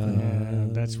 Exactly. Yeah,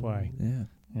 that's why. Yeah.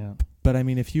 Yeah. But I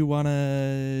mean, if you want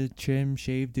to trim,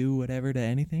 shave, do whatever to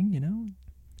anything,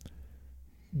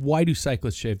 Why do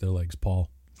cyclists shave their legs, Paul?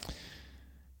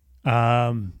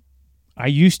 I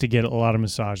used to get a lot of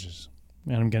massages,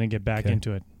 and I'm going to get back Okay.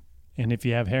 into it. And if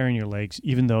you have hair in your legs,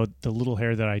 even though the little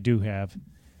hair that I do have,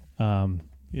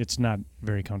 it's not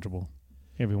very comfortable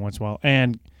every once in a while.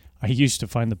 And I used to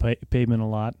find the pavement a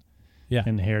lot. Yeah.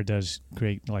 And hair does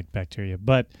create like bacteria,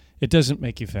 but it doesn't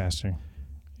make you faster.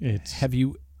 Have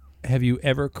you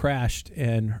ever crashed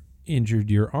and injured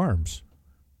your arms?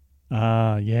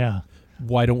 Yeah.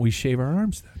 Why don't we shave our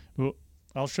arms then? Well,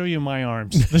 I'll show you my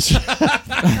arms.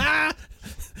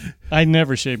 I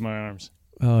never shave my arms.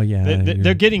 Oh yeah.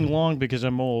 They're getting long because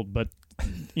I'm old, but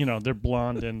they're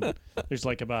blonde and there's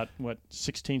like about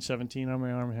 16, 17 on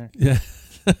my arm hair. Yeah.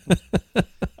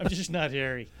 I'm just not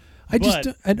hairy.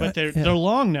 But they're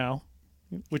long now,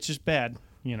 which is bad,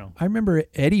 I remember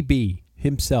Eddie B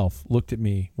himself looked at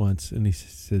me once and he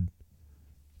said,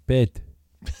 "Bet,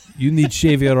 you need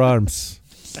shave your arms."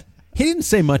 He didn't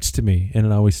say much to me, and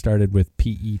it always started with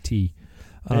P-E-T.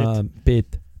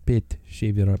 Bet,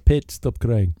 shave your arms. Pet, stop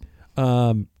crying.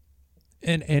 And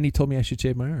he told me I should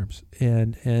shave my arms.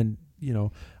 And I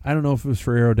don't know if it was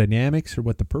for aerodynamics or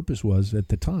what the purpose was at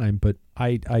the time, but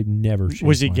I never shaved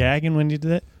Was he my gagging when you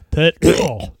did that?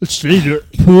 Shave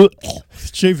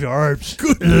your arms.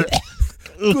 Good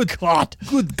God.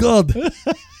 Good God.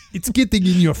 It's getting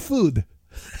in your food.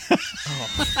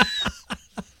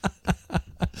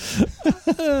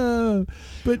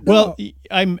 But no. Well,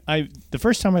 the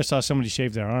first time I saw somebody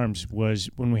shave their arms was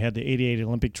when we had the '88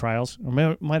 Olympic trials, or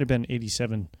it might have been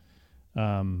 '87.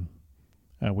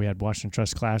 We had Washington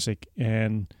Trust Classic,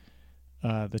 and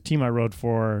the team I rode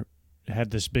for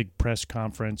had this big press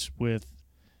conference with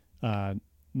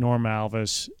Norm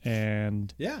Alvis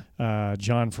and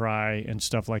John Fry and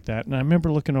stuff like that. And I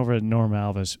remember looking over at Norm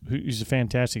Alvis, who's a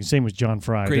fantastic. Same with John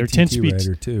Fry. Great They're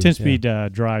 10-speed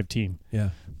drive team. Yeah.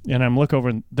 And I'm looking over,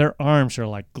 and their arms are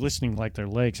like glistening like their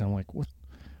legs. And I'm like, what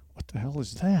the hell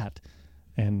is that?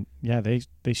 And yeah,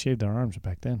 they shaved their arms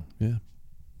back then. Yeah.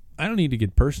 I don't need to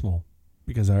get personal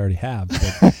because I already have.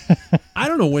 But I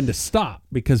don't know when to stop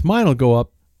because mine will go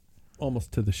up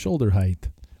almost to the shoulder height.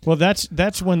 Well, that's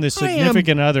when the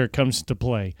significant other comes to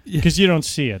play because you don't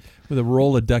see it. With a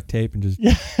roll of duct tape and just...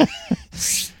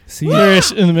 See you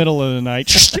in the middle of the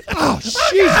night. Oh,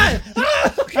 shit.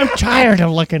 I'm tired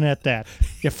of looking at that.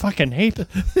 You fucking hate it.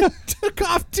 Took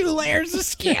off 2 layers of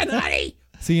skin, honey.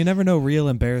 So you never know real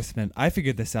embarrassment. I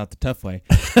figured this out the tough way.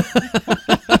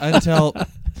 Until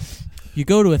you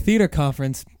go to a theater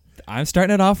conference. I'm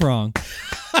starting it off wrong.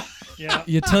 Yeah.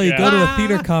 Until you go to a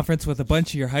theater conference with a bunch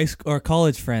of your high school or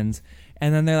college friends,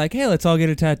 and then they're like, "Hey, let's all get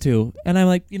a tattoo." And I'm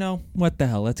like, what the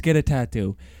hell? Let's get a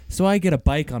tattoo. So I get a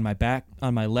bike on my back,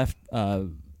 on my left,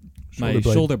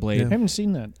 shoulder blade. I haven't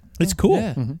seen that. It's cool.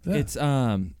 Yeah. Mm-hmm. Yeah. It's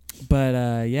and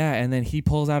then he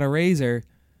pulls out a razor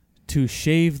to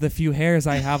shave the few hairs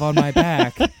I have on my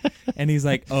back, and he's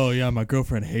like, "Oh yeah, my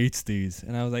girlfriend hates these,"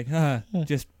 and I was like,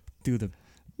 just do the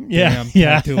damn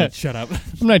tattoo and shut up.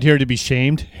 I'm not here to be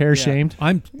shamed, shamed.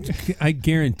 I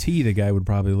guarantee the guy would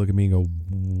probably look at me and go,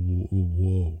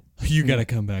 "Whoa, you got to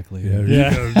come back later." you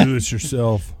got to do this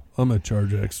yourself. I'm gonna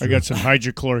charge extra. I got some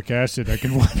hydrochloric acid. I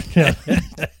can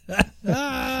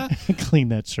clean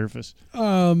that surface.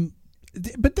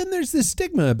 But then there's this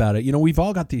stigma about it. We've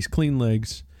all got these clean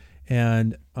legs,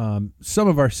 and some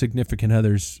of our significant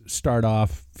others start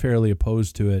off fairly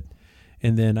opposed to it,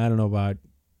 and then I don't know about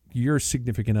your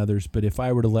significant others, but if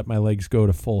I were to let my legs go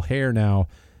to full hair now,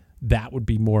 that would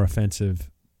be more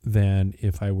offensive than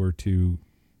if I were to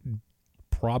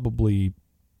probably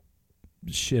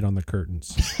shit on the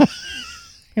curtains.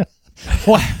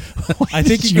 I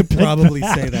think you could probably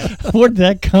say that. Where'd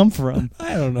that come from?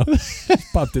 I don't know.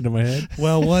 Just popped into my head.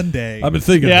 Well, one day. I've been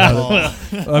thinking about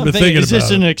it. I've been thinking is this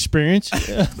about an it. experience?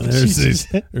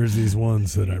 There's these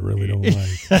ones that I really don't like.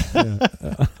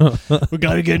 We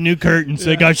got to get new curtains.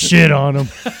 They got shit on them.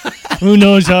 Who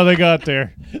knows how they got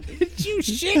there? Did you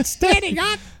shit standing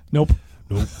up? Nope.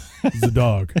 It's a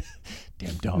dog.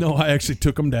 Damn dog. No, I actually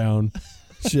took them down,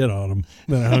 shit on them,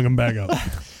 then I hung them back up.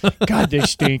 God, they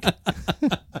stink.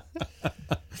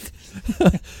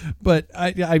 But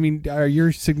I mean, are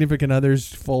your significant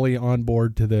others fully on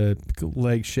board to the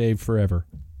leg shave forever?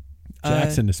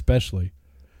 Jackson especially.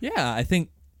 Yeah, I think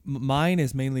mine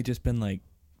has mainly just been like,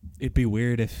 it'd be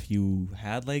weird if you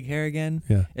had leg hair again.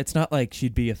 Yeah. It's not like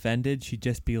she'd be offended. She'd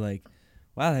just be like,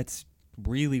 "Wow, that's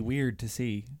really weird to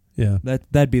see." Yeah.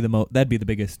 That'd be the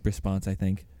biggest response, I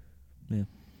think. Yeah.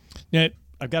 Yeah,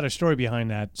 I've got a story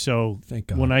behind that. So Thank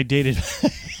God. when I dated,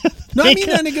 No, I mean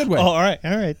that in a good way. Oh, all right.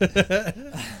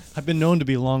 I've been known to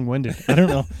be long-winded. I don't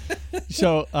know.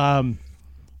 So when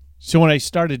I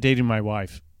started dating my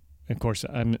wife, of course,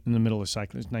 I'm in the middle of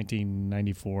cycling. It's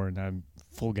 1994, and I'm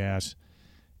full gas.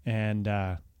 And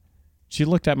she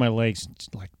looked at my legs and she's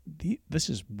like, "This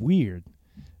is weird."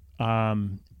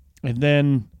 And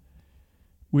then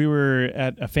we were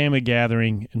at a family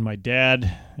gathering, and my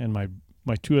dad and my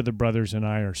two other brothers and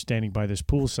I are standing by this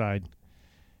poolside,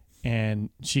 and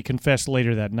she confessed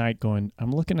later that night going,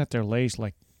 I'm looking at their legs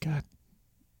like, God,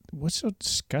 what's so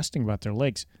disgusting about their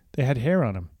legs? They had hair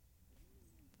on them.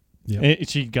 Yep.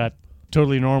 She got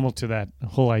totally normal to that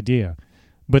whole idea.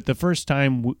 But the first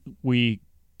time we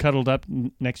cuddled up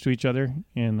next to each other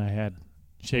and I had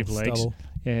shaved legs, stubble.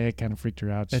 Yeah, it kind of freaked her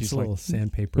out. That's She's a little like,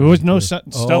 sandpaper. It was no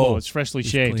stubble. It's freshly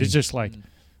shaved. Clean. It's just like,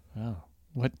 wow,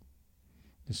 what?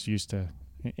 This used to...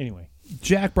 Anyway.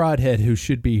 Jack Broadhead, who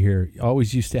should be here,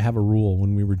 always used to have a rule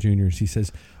when we were juniors. He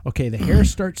says, okay, the hair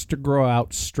starts to grow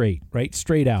out straight, right?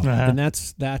 Straight out. And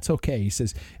that's okay. He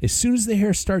says, as soon as the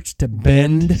hair starts to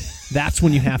bend, that's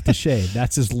when you have to shave.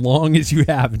 That's as long as you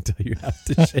have until you have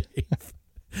to shave.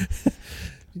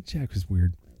 Jack was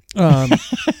weird.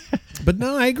 But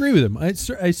no, I agree with him. I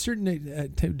certainly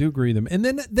do agree with him. And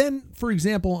then, for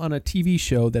example, on a TV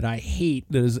show that I hate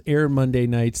that is aired Monday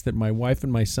nights that my wife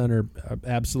and my son are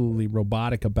absolutely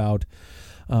robotic about,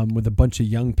 with a bunch of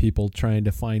young people trying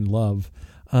to find love,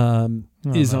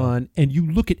 is on. And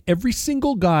you look at every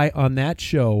single guy on that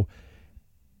show,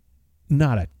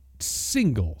 not a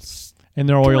single and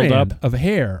they're oiled up of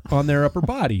hair on their upper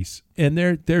bodies, and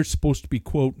they're supposed to be,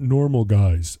 quote, normal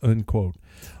guys, unquote.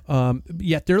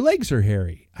 Yet their legs are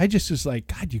hairy. I just was like,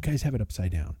 God, you guys have it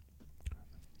upside down,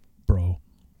 bro.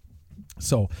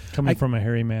 So coming from a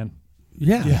hairy man.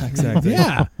 Yeah, exactly.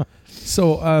 Yeah.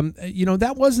 So,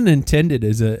 that wasn't intended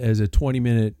as a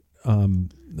 20-minute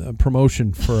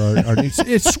promotion for our news.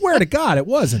 I swear to God, it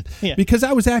wasn't. Yeah. Because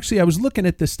I was looking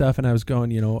at this stuff and I was going,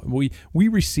 we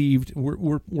received,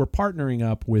 we're partnering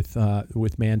up with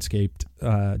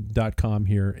Manscaped.com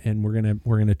here, and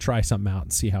we're gonna try something out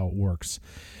and see how it works.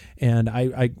 And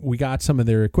we got some of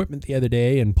their equipment the other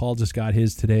day, and Paul just got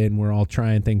his today, and we're all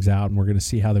trying things out, and we're going to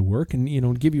see how they work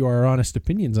and, give you our honest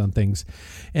opinions on things.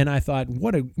 And I thought,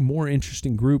 what a more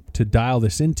interesting group to dial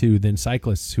this into than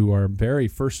cyclists who are very,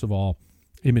 first of all,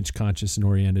 image conscious and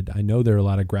oriented. I know there are a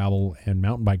lot of gravel and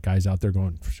mountain bike guys out there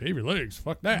going, shave your legs,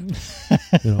 fuck that.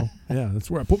 Yeah,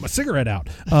 that's where I put my cigarette out.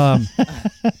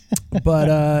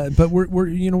 But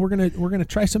we're gonna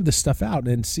try some of this stuff out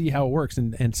and see how it works,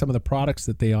 and some of the products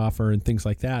that they offer and things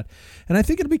like that. And I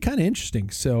think it'll be kind of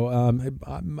interesting. So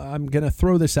I'm gonna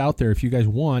throw this out there if you guys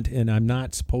want, and I'm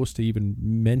not supposed to even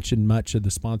mention much of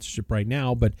the sponsorship right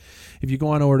now, but if you go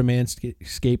on over to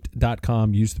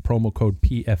manscaped.com, use the promo code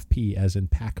PFP as in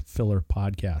Pack Filler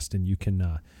Podcast, and you can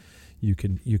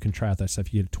try out that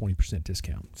stuff. You get a 20%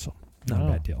 discount. So not a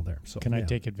bad deal there. So can I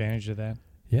take advantage of that?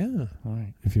 Yeah. All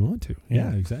right. If you want to.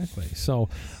 Yeah, exactly. So,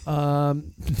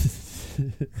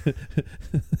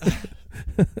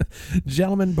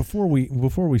 gentlemen, before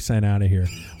we sign out of here,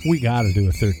 we got to do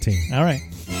a 13. All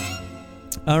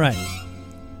right.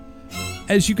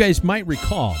 As you guys might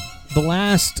recall, the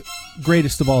last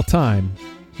greatest of all time,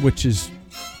 which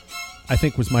I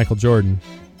think was Michael Jordan,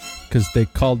 because they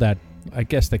called that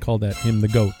him the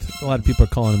GOAT. A lot of people are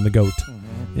calling him the GOAT.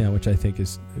 Yeah, which I think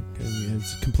is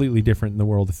completely different in the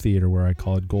world of theater, where I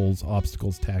call it goals,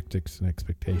 obstacles, tactics, and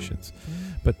expectations.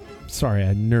 But sorry,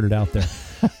 I nerded out there.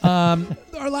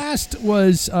 Our last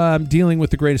was dealing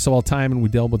with the greatest of all time, and we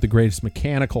dealt with the greatest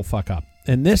mechanical fuck up.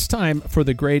 And this time, for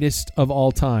the greatest of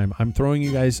all time, I'm throwing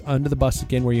you guys under the bus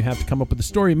again, where you have to come up with a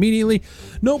story immediately.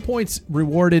 No points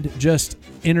rewarded, just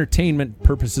entertainment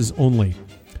purposes only.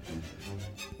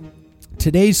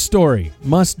 Today's story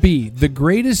must be the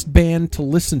greatest band to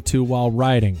listen to while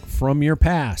riding from your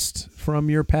past. From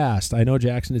your past. I know,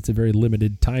 Jackson, it's a very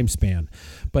limited time span,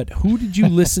 but who did you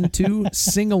listen to,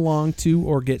 sing along to,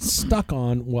 or get stuck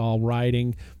on while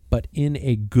riding, but in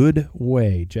a good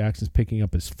way? Jackson's picking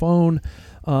up his phone.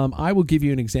 I will give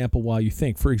you an example while you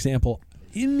think. For example,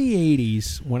 in the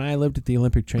 80s, when I lived at the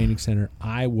Olympic Training Center,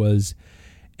 I was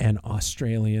an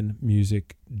Australian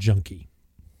music junkie.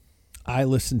 I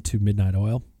listened to Midnight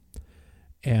Oil,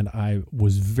 and I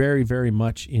was very, very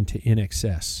much into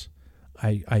INXS.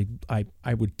 I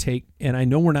would take, and I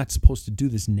know we're not supposed to do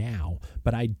this now,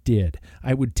 but I did.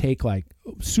 I would take like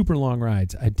super long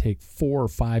rides. I'd take 4 or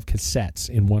 5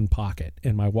 cassettes in one pocket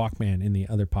and my Walkman in the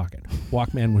other pocket.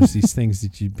 Walkman was these things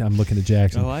that I'm looking at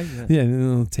Jackson.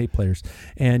 Yeah, tape players.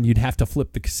 And you'd have to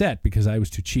flip the cassette because I was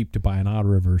too cheap to buy an Auto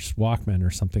Reverse Walkman or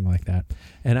something like that.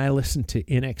 And I listened to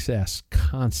INXS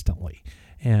constantly.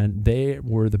 And they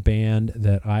were the band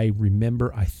that I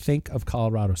remember. I think of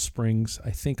Colorado Springs. I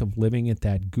think of living at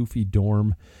that goofy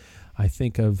dorm. I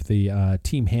think of the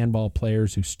team handball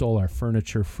players who stole our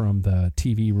furniture from the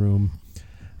TV room.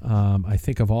 I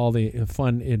think of all the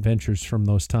fun adventures from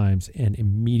those times, and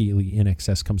immediately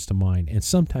INXS comes to mind. And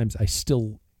sometimes I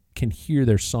still can hear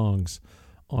their songs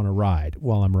on a ride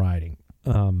while I'm riding.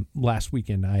 Last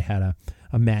weekend I had a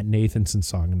Matt Nathanson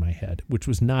song in my head, which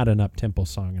was not an up-tempo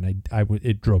song, and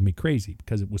it drove me crazy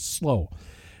because it was slow.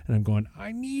 And I'm going,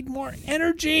 I need more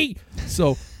energy.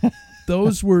 So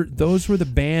those were the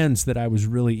bands that I was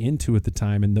really into at the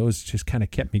time, and those just kind of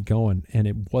kept me going. And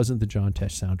it wasn't the John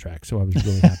Tesh soundtrack, so I was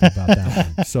really happy about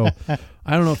that one. So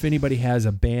I don't know if anybody has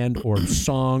a band or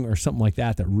song or something like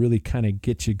that really kind of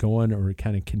gets you going, or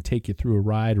kind of can take you through a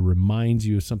ride, or reminds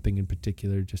you of something in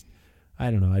particular. Just, I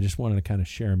don't know. I just wanted to kind of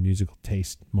share a musical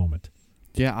taste moment.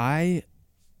 Yeah,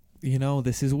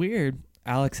 this is weird.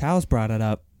 Alex House brought it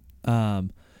up.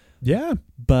 Yeah.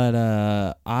 But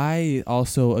I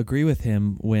also agree with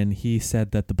him when he said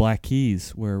that the Black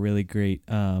Keys were a really great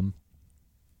band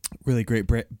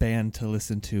to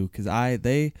listen to, because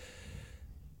they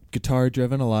guitar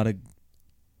driven, a lot of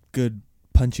good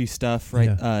punchy stuff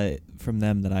from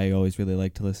them that I always really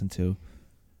like to listen to.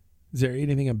 Is there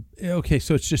anything? Okay,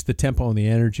 so it's just the tempo and the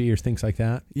energy or things like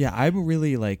that? Yeah, I'm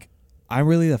really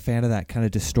a fan of that kind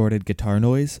of distorted guitar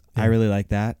noise. Yeah. I really like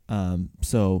that.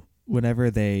 So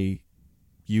whenever they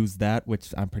use that,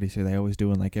 which I'm pretty sure they always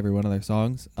do in like every one of their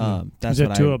songs, that's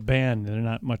what to a band. They're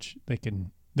not much.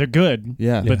 They're good.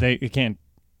 Yeah, but they can't.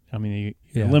 I mean,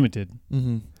 they're limited.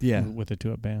 Mm-hmm. Yeah, with a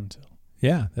to a band. So.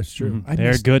 Yeah, that's true. Mm-hmm.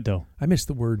 They're good though. I miss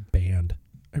the word band.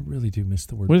 I really do miss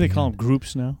the word. What do they band. call them?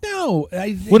 Groups now? No.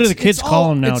 What do the kids call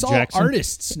them now, it's Jackson? All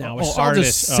artists now. It's all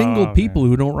artists. just single people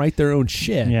who don't write their own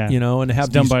shit. Yeah. And have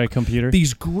it's done by a computer.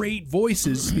 These great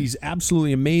voices, these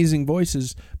absolutely amazing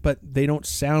voices, but they don't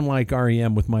sound like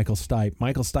R.E.M. with Michael Stipe.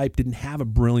 Michael Stipe didn't have a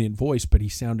brilliant voice, but he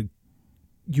sounded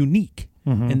unique.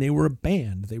 Mm-hmm. And they were a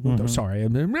band. They were sorry,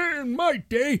 man, my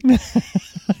day.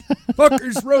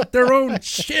 Fuckers wrote their own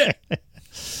shit.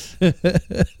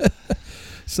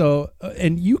 So,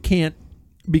 and you can't,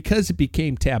 because it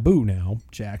became taboo now,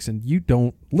 Jackson, you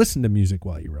don't listen to music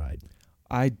while you ride.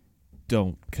 I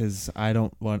don't, because I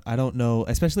don't know,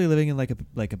 especially living in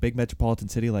like a big metropolitan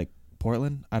city like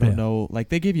Portland. I don't know, like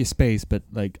they give you space, but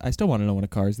like I still want to know when a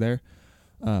car's there.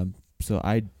 So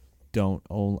I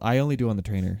only do on the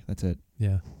trainer. That's it.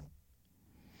 Yeah.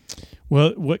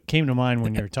 Well, what came to mind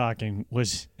when you were talking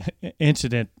was an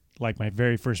incident, like my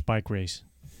very first bike race.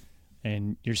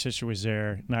 And your sister was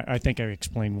there. And I think I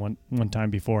explained one time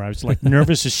before. I was like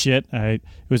nervous as shit. It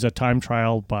was a time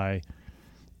trial by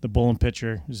the Bull and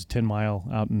Pitcher. It was a 10-mile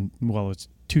out in, it's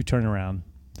 2 turnaround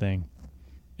thing.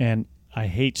 And I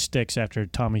hate sticks after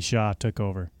Tommy Shaw took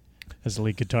over as the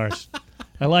lead guitarist.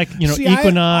 I like, See,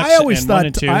 Equinox I always and thought, 1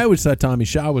 and 2. I always thought Tommy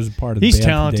Shaw was a part of the He's band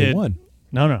talented. from day one.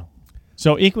 No.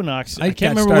 So Equinox, I can't got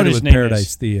remember what his with name Paradise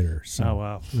is. Theater. So, Oh,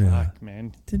 wow. yeah. Fuck,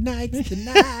 man. Tonight's the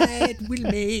night we'll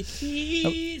make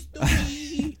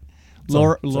history.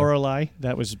 Lorelei,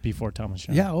 that was before Thomas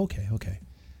Shaw. Yeah, okay.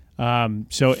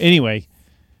 So anyway,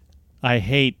 I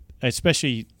hate,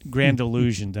 especially Grand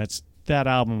Illusion. That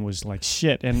album was like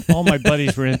shit, and all my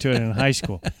buddies were into it in high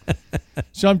school.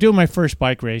 So I'm doing my first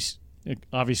bike race.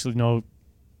 Obviously, no,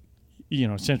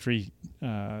 Century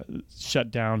shut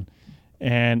down,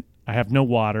 and I have no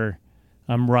water.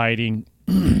 I'm riding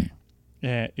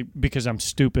because I'm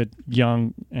stupid,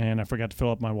 young, and I forgot to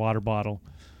fill up my water bottle.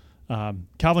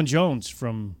 Calvin Jones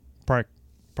from Park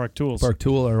Tools. Park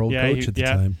Tool, our old coach at the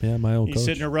time. Yeah, my old coach. He's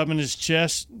sitting there rubbing his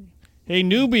chest. Hey,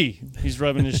 newbie. He's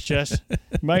rubbing his chest. You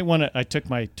might want to. I took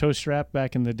my toe strap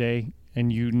back in the day,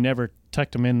 and you never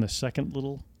tucked them in the second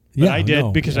little. But I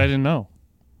did because I didn't know.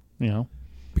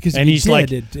 Because and he's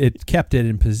like, it kept it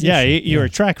in position. Yeah, you're a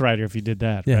track rider if you did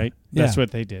that, right? That's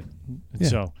what they did. Yeah.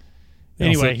 So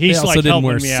anyway, he's they also like didn't helping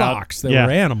wear me socks. out. They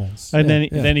were animals. And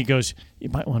then he goes, you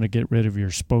might want to get rid of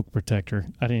your spoke protector.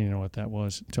 I didn't even know what that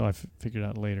was until I figured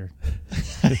out later.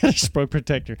 Spoke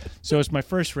protector. So it's my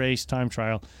first race, time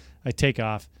trial. I take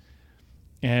off,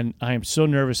 and I am so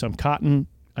nervous. I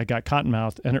got cotton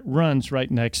mouth, and it runs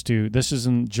right next to, this is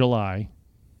in July.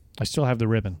 I still have the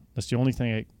ribbon. That's the only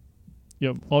thing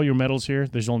all your medals here,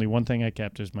 there's only one thing I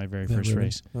kept. Is my very first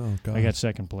race. Oh, God. I got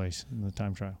second place in the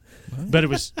time trial. But it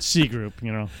was C group,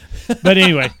 But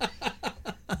anyway,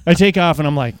 I take off, and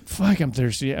I'm like, fuck, I'm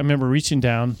thirsty. I remember reaching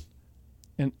down,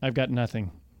 and I've got nothing.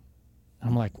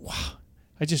 I'm like, wow,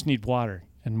 I just need water.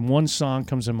 And one song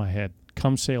comes in my head,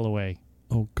 Come Sail Away.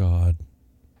 Oh, God.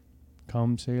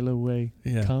 Come sail away.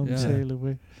 Yeah. Come sail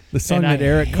away. The song that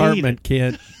Eric Cartman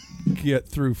can't get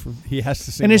through he has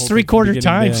to sing. And it's 3/4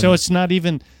 time, so it's not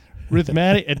even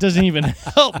rhythmic. It doesn't even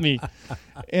help me.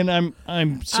 And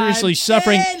I'm seriously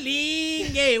suffering.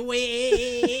 Sailing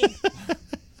away.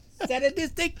 Set a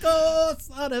distant course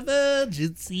on a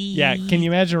virgin sea. Yeah, can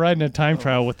you imagine riding a time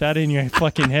trial with that in your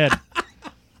fucking head?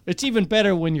 It's even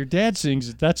better when your dad sings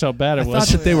it. That's how bad it I was.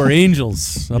 thought that they were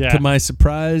angels. Up Yeah. to my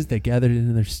surprise, they gathered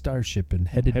in their starship and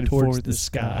headed towards for the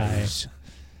skies.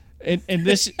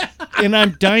 And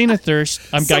I'm dying of thirst.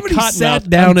 I'm got Somebody cotton sat mouth.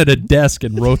 down at a desk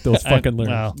and wrote those fucking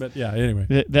lyrics. wow. But yeah,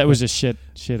 anyway. That was a shit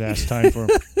ass time for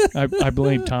him. I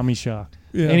blame Tommy Shaw.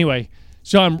 Yeah. Anyway,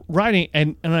 so I'm riding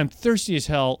and I'm thirsty as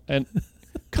hell and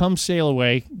come sail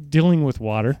away, dealing with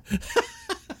water.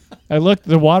 I look,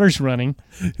 the water's running.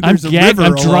 There's a river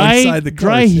I'm dry alongside the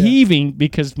dry course, yeah. heaving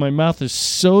because my mouth is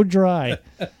so dry.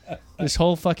 This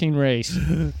whole fucking race.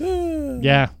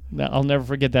 Yeah, I'll never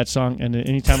forget that song. And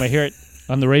anytime I hear it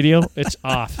on the radio, it's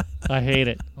off. I hate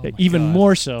it. Even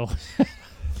more so.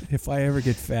 If I ever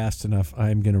get fast enough,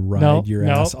 I'm going to ride No, your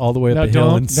no, ass all the way up no, the hill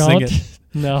don't, and sing don't. it.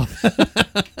 No.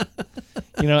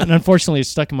 And unfortunately, it's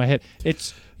stuck in my head.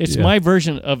 It's Yeah. my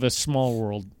version of A Small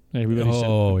World. Everybody said.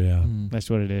 Oh, yeah. That's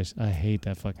what it is. I hate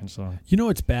that fucking song. You know,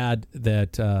 it's bad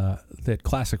that that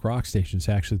classic rock stations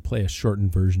actually play a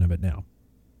shortened version of it now.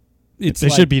 There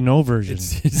should be no version.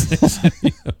 It's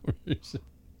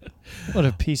What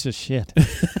a piece of shit.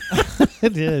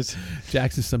 It is.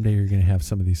 Jackson, someday you're going to have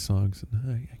some of these songs.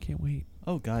 And I can't wait.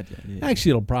 Oh God, yeah.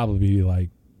 Actually, it'll probably be like,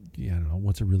 I don't know,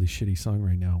 what's a really shitty song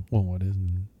right now? Well, what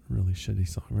isn't a really shitty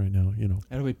song right now? You know,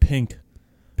 It'll be Pink,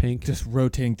 Pink. just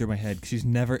rotating through my head.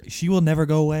 She will never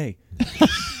go away.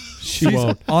 She She's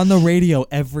won't. on the radio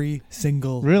every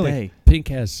single Really? day. Pink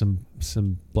has some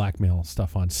blackmail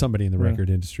stuff on somebody in the Right. record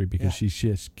industry because she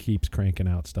just keeps cranking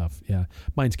out stuff. Yeah,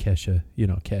 mine's Kesha.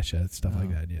 Kesha stuff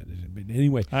like that. Yeah. But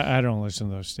anyway, I don't listen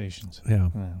to those stations. yeah.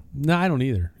 No. No, I don't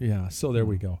either. Yeah. So there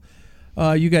we go.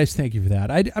 You guys, thank you for that.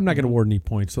 I'm not going to award any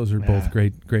points. Those are both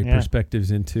great Yeah.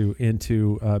 perspectives into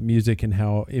music and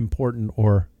how important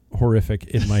or horrific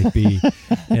it might be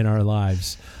in our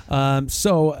lives.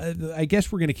 So I guess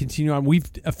we're going to continue on.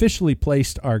 We've officially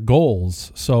placed our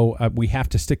goals, so we have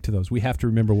to stick to those. We have to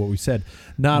remember what we said.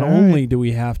 Not only do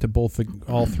we have to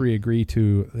all three agree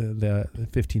to the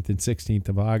 15th and 16th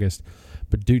of August,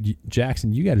 but dude,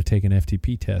 Jackson, you got to take an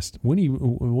FTP test. When do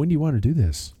you want to do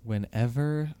this?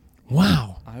 Whenever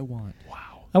Wow. I want.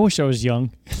 I wish I was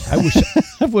young. I wish.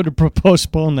 I would have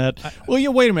postponed that. Well, yeah,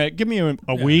 wait a minute. Give me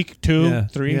a week, 2,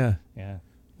 3. Yeah.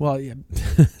 Well, yeah.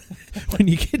 When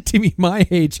you get to be my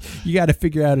age, you got to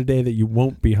figure out a day that you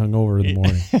won't be hungover in the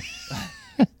morning.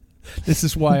 This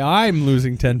is why I'm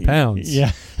losing 10 pounds.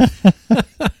 Yeah.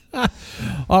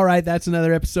 All right, that's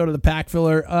another episode of the Pack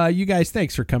Filler. You guys,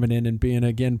 thanks for coming in and being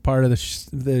again part of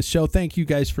the show. Thank you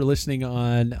guys for listening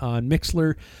on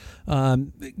Mixlr.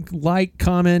 Like,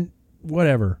 comment,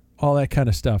 whatever, all that kind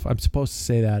of stuff. I'm supposed to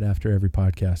say that after every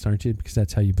podcast, aren't you? Because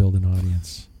that's how you build an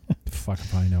audience. Fuck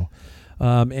if I know.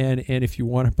 And if you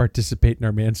want to participate in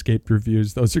our Manscaped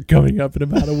reviews, those are coming up in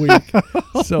about a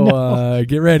week. So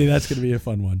get ready. That's going to be a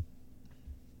fun one.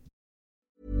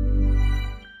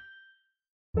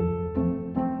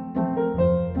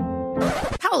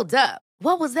 Hold up.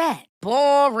 What was that?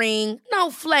 Boring. No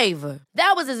flavor.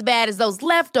 That was as bad as those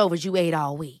leftovers you ate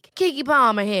all week. Keke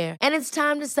Palmer here, and it's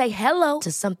time to say hello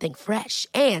to something fresh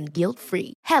and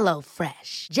guilt-free. Hello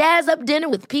Fresh. Jazz up dinner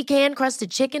with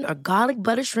pecan-crusted chicken or garlic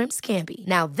butter shrimp scampi.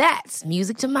 Now that's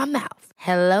music to my mouth.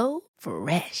 Hello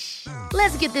Fresh.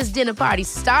 Let's get this dinner party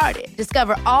started.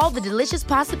 Discover all the delicious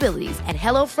possibilities at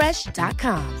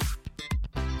hellofresh.com.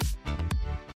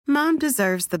 Mom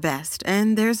deserves the best,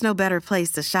 and there's no better place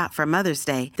to shop for Mother's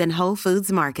Day than Whole Foods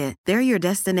Market. They're your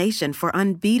destination for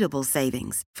unbeatable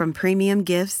savings, from premium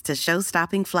gifts to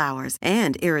show-stopping flowers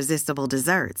and irresistible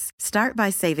desserts. Start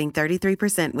by saving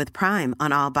 33% with Prime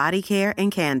on all body care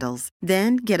and candles.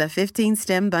 Then get a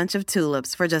 15-stem bunch of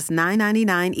tulips for just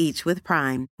 $9.99 each with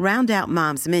Prime. Round out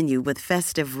Mom's menu with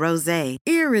festive rosé,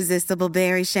 irresistible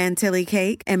berry chantilly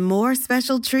cake, and more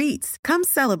special treats. Come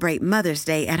celebrate Mother's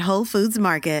Day at Whole Foods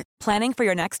Market. Planning for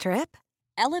your next trip?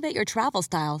 Elevate your travel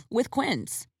style with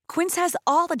Quince. Quince has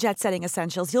all the jet-setting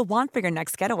essentials you'll want for your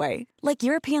next getaway, like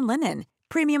European linen,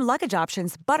 premium luggage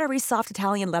options, buttery soft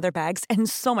Italian leather bags, and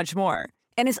so much more.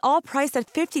 And is all priced at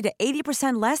 50 to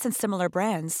 80% less than similar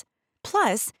brands.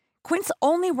 Plus, Quince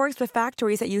only works with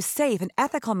factories that use safe and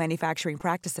ethical manufacturing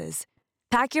practices.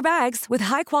 Pack your bags with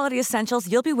high-quality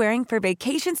essentials you'll be wearing for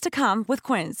vacations to come with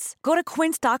Quince. Go to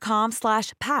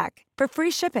quince.com/pack for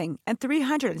free shipping and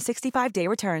 365-day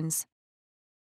returns.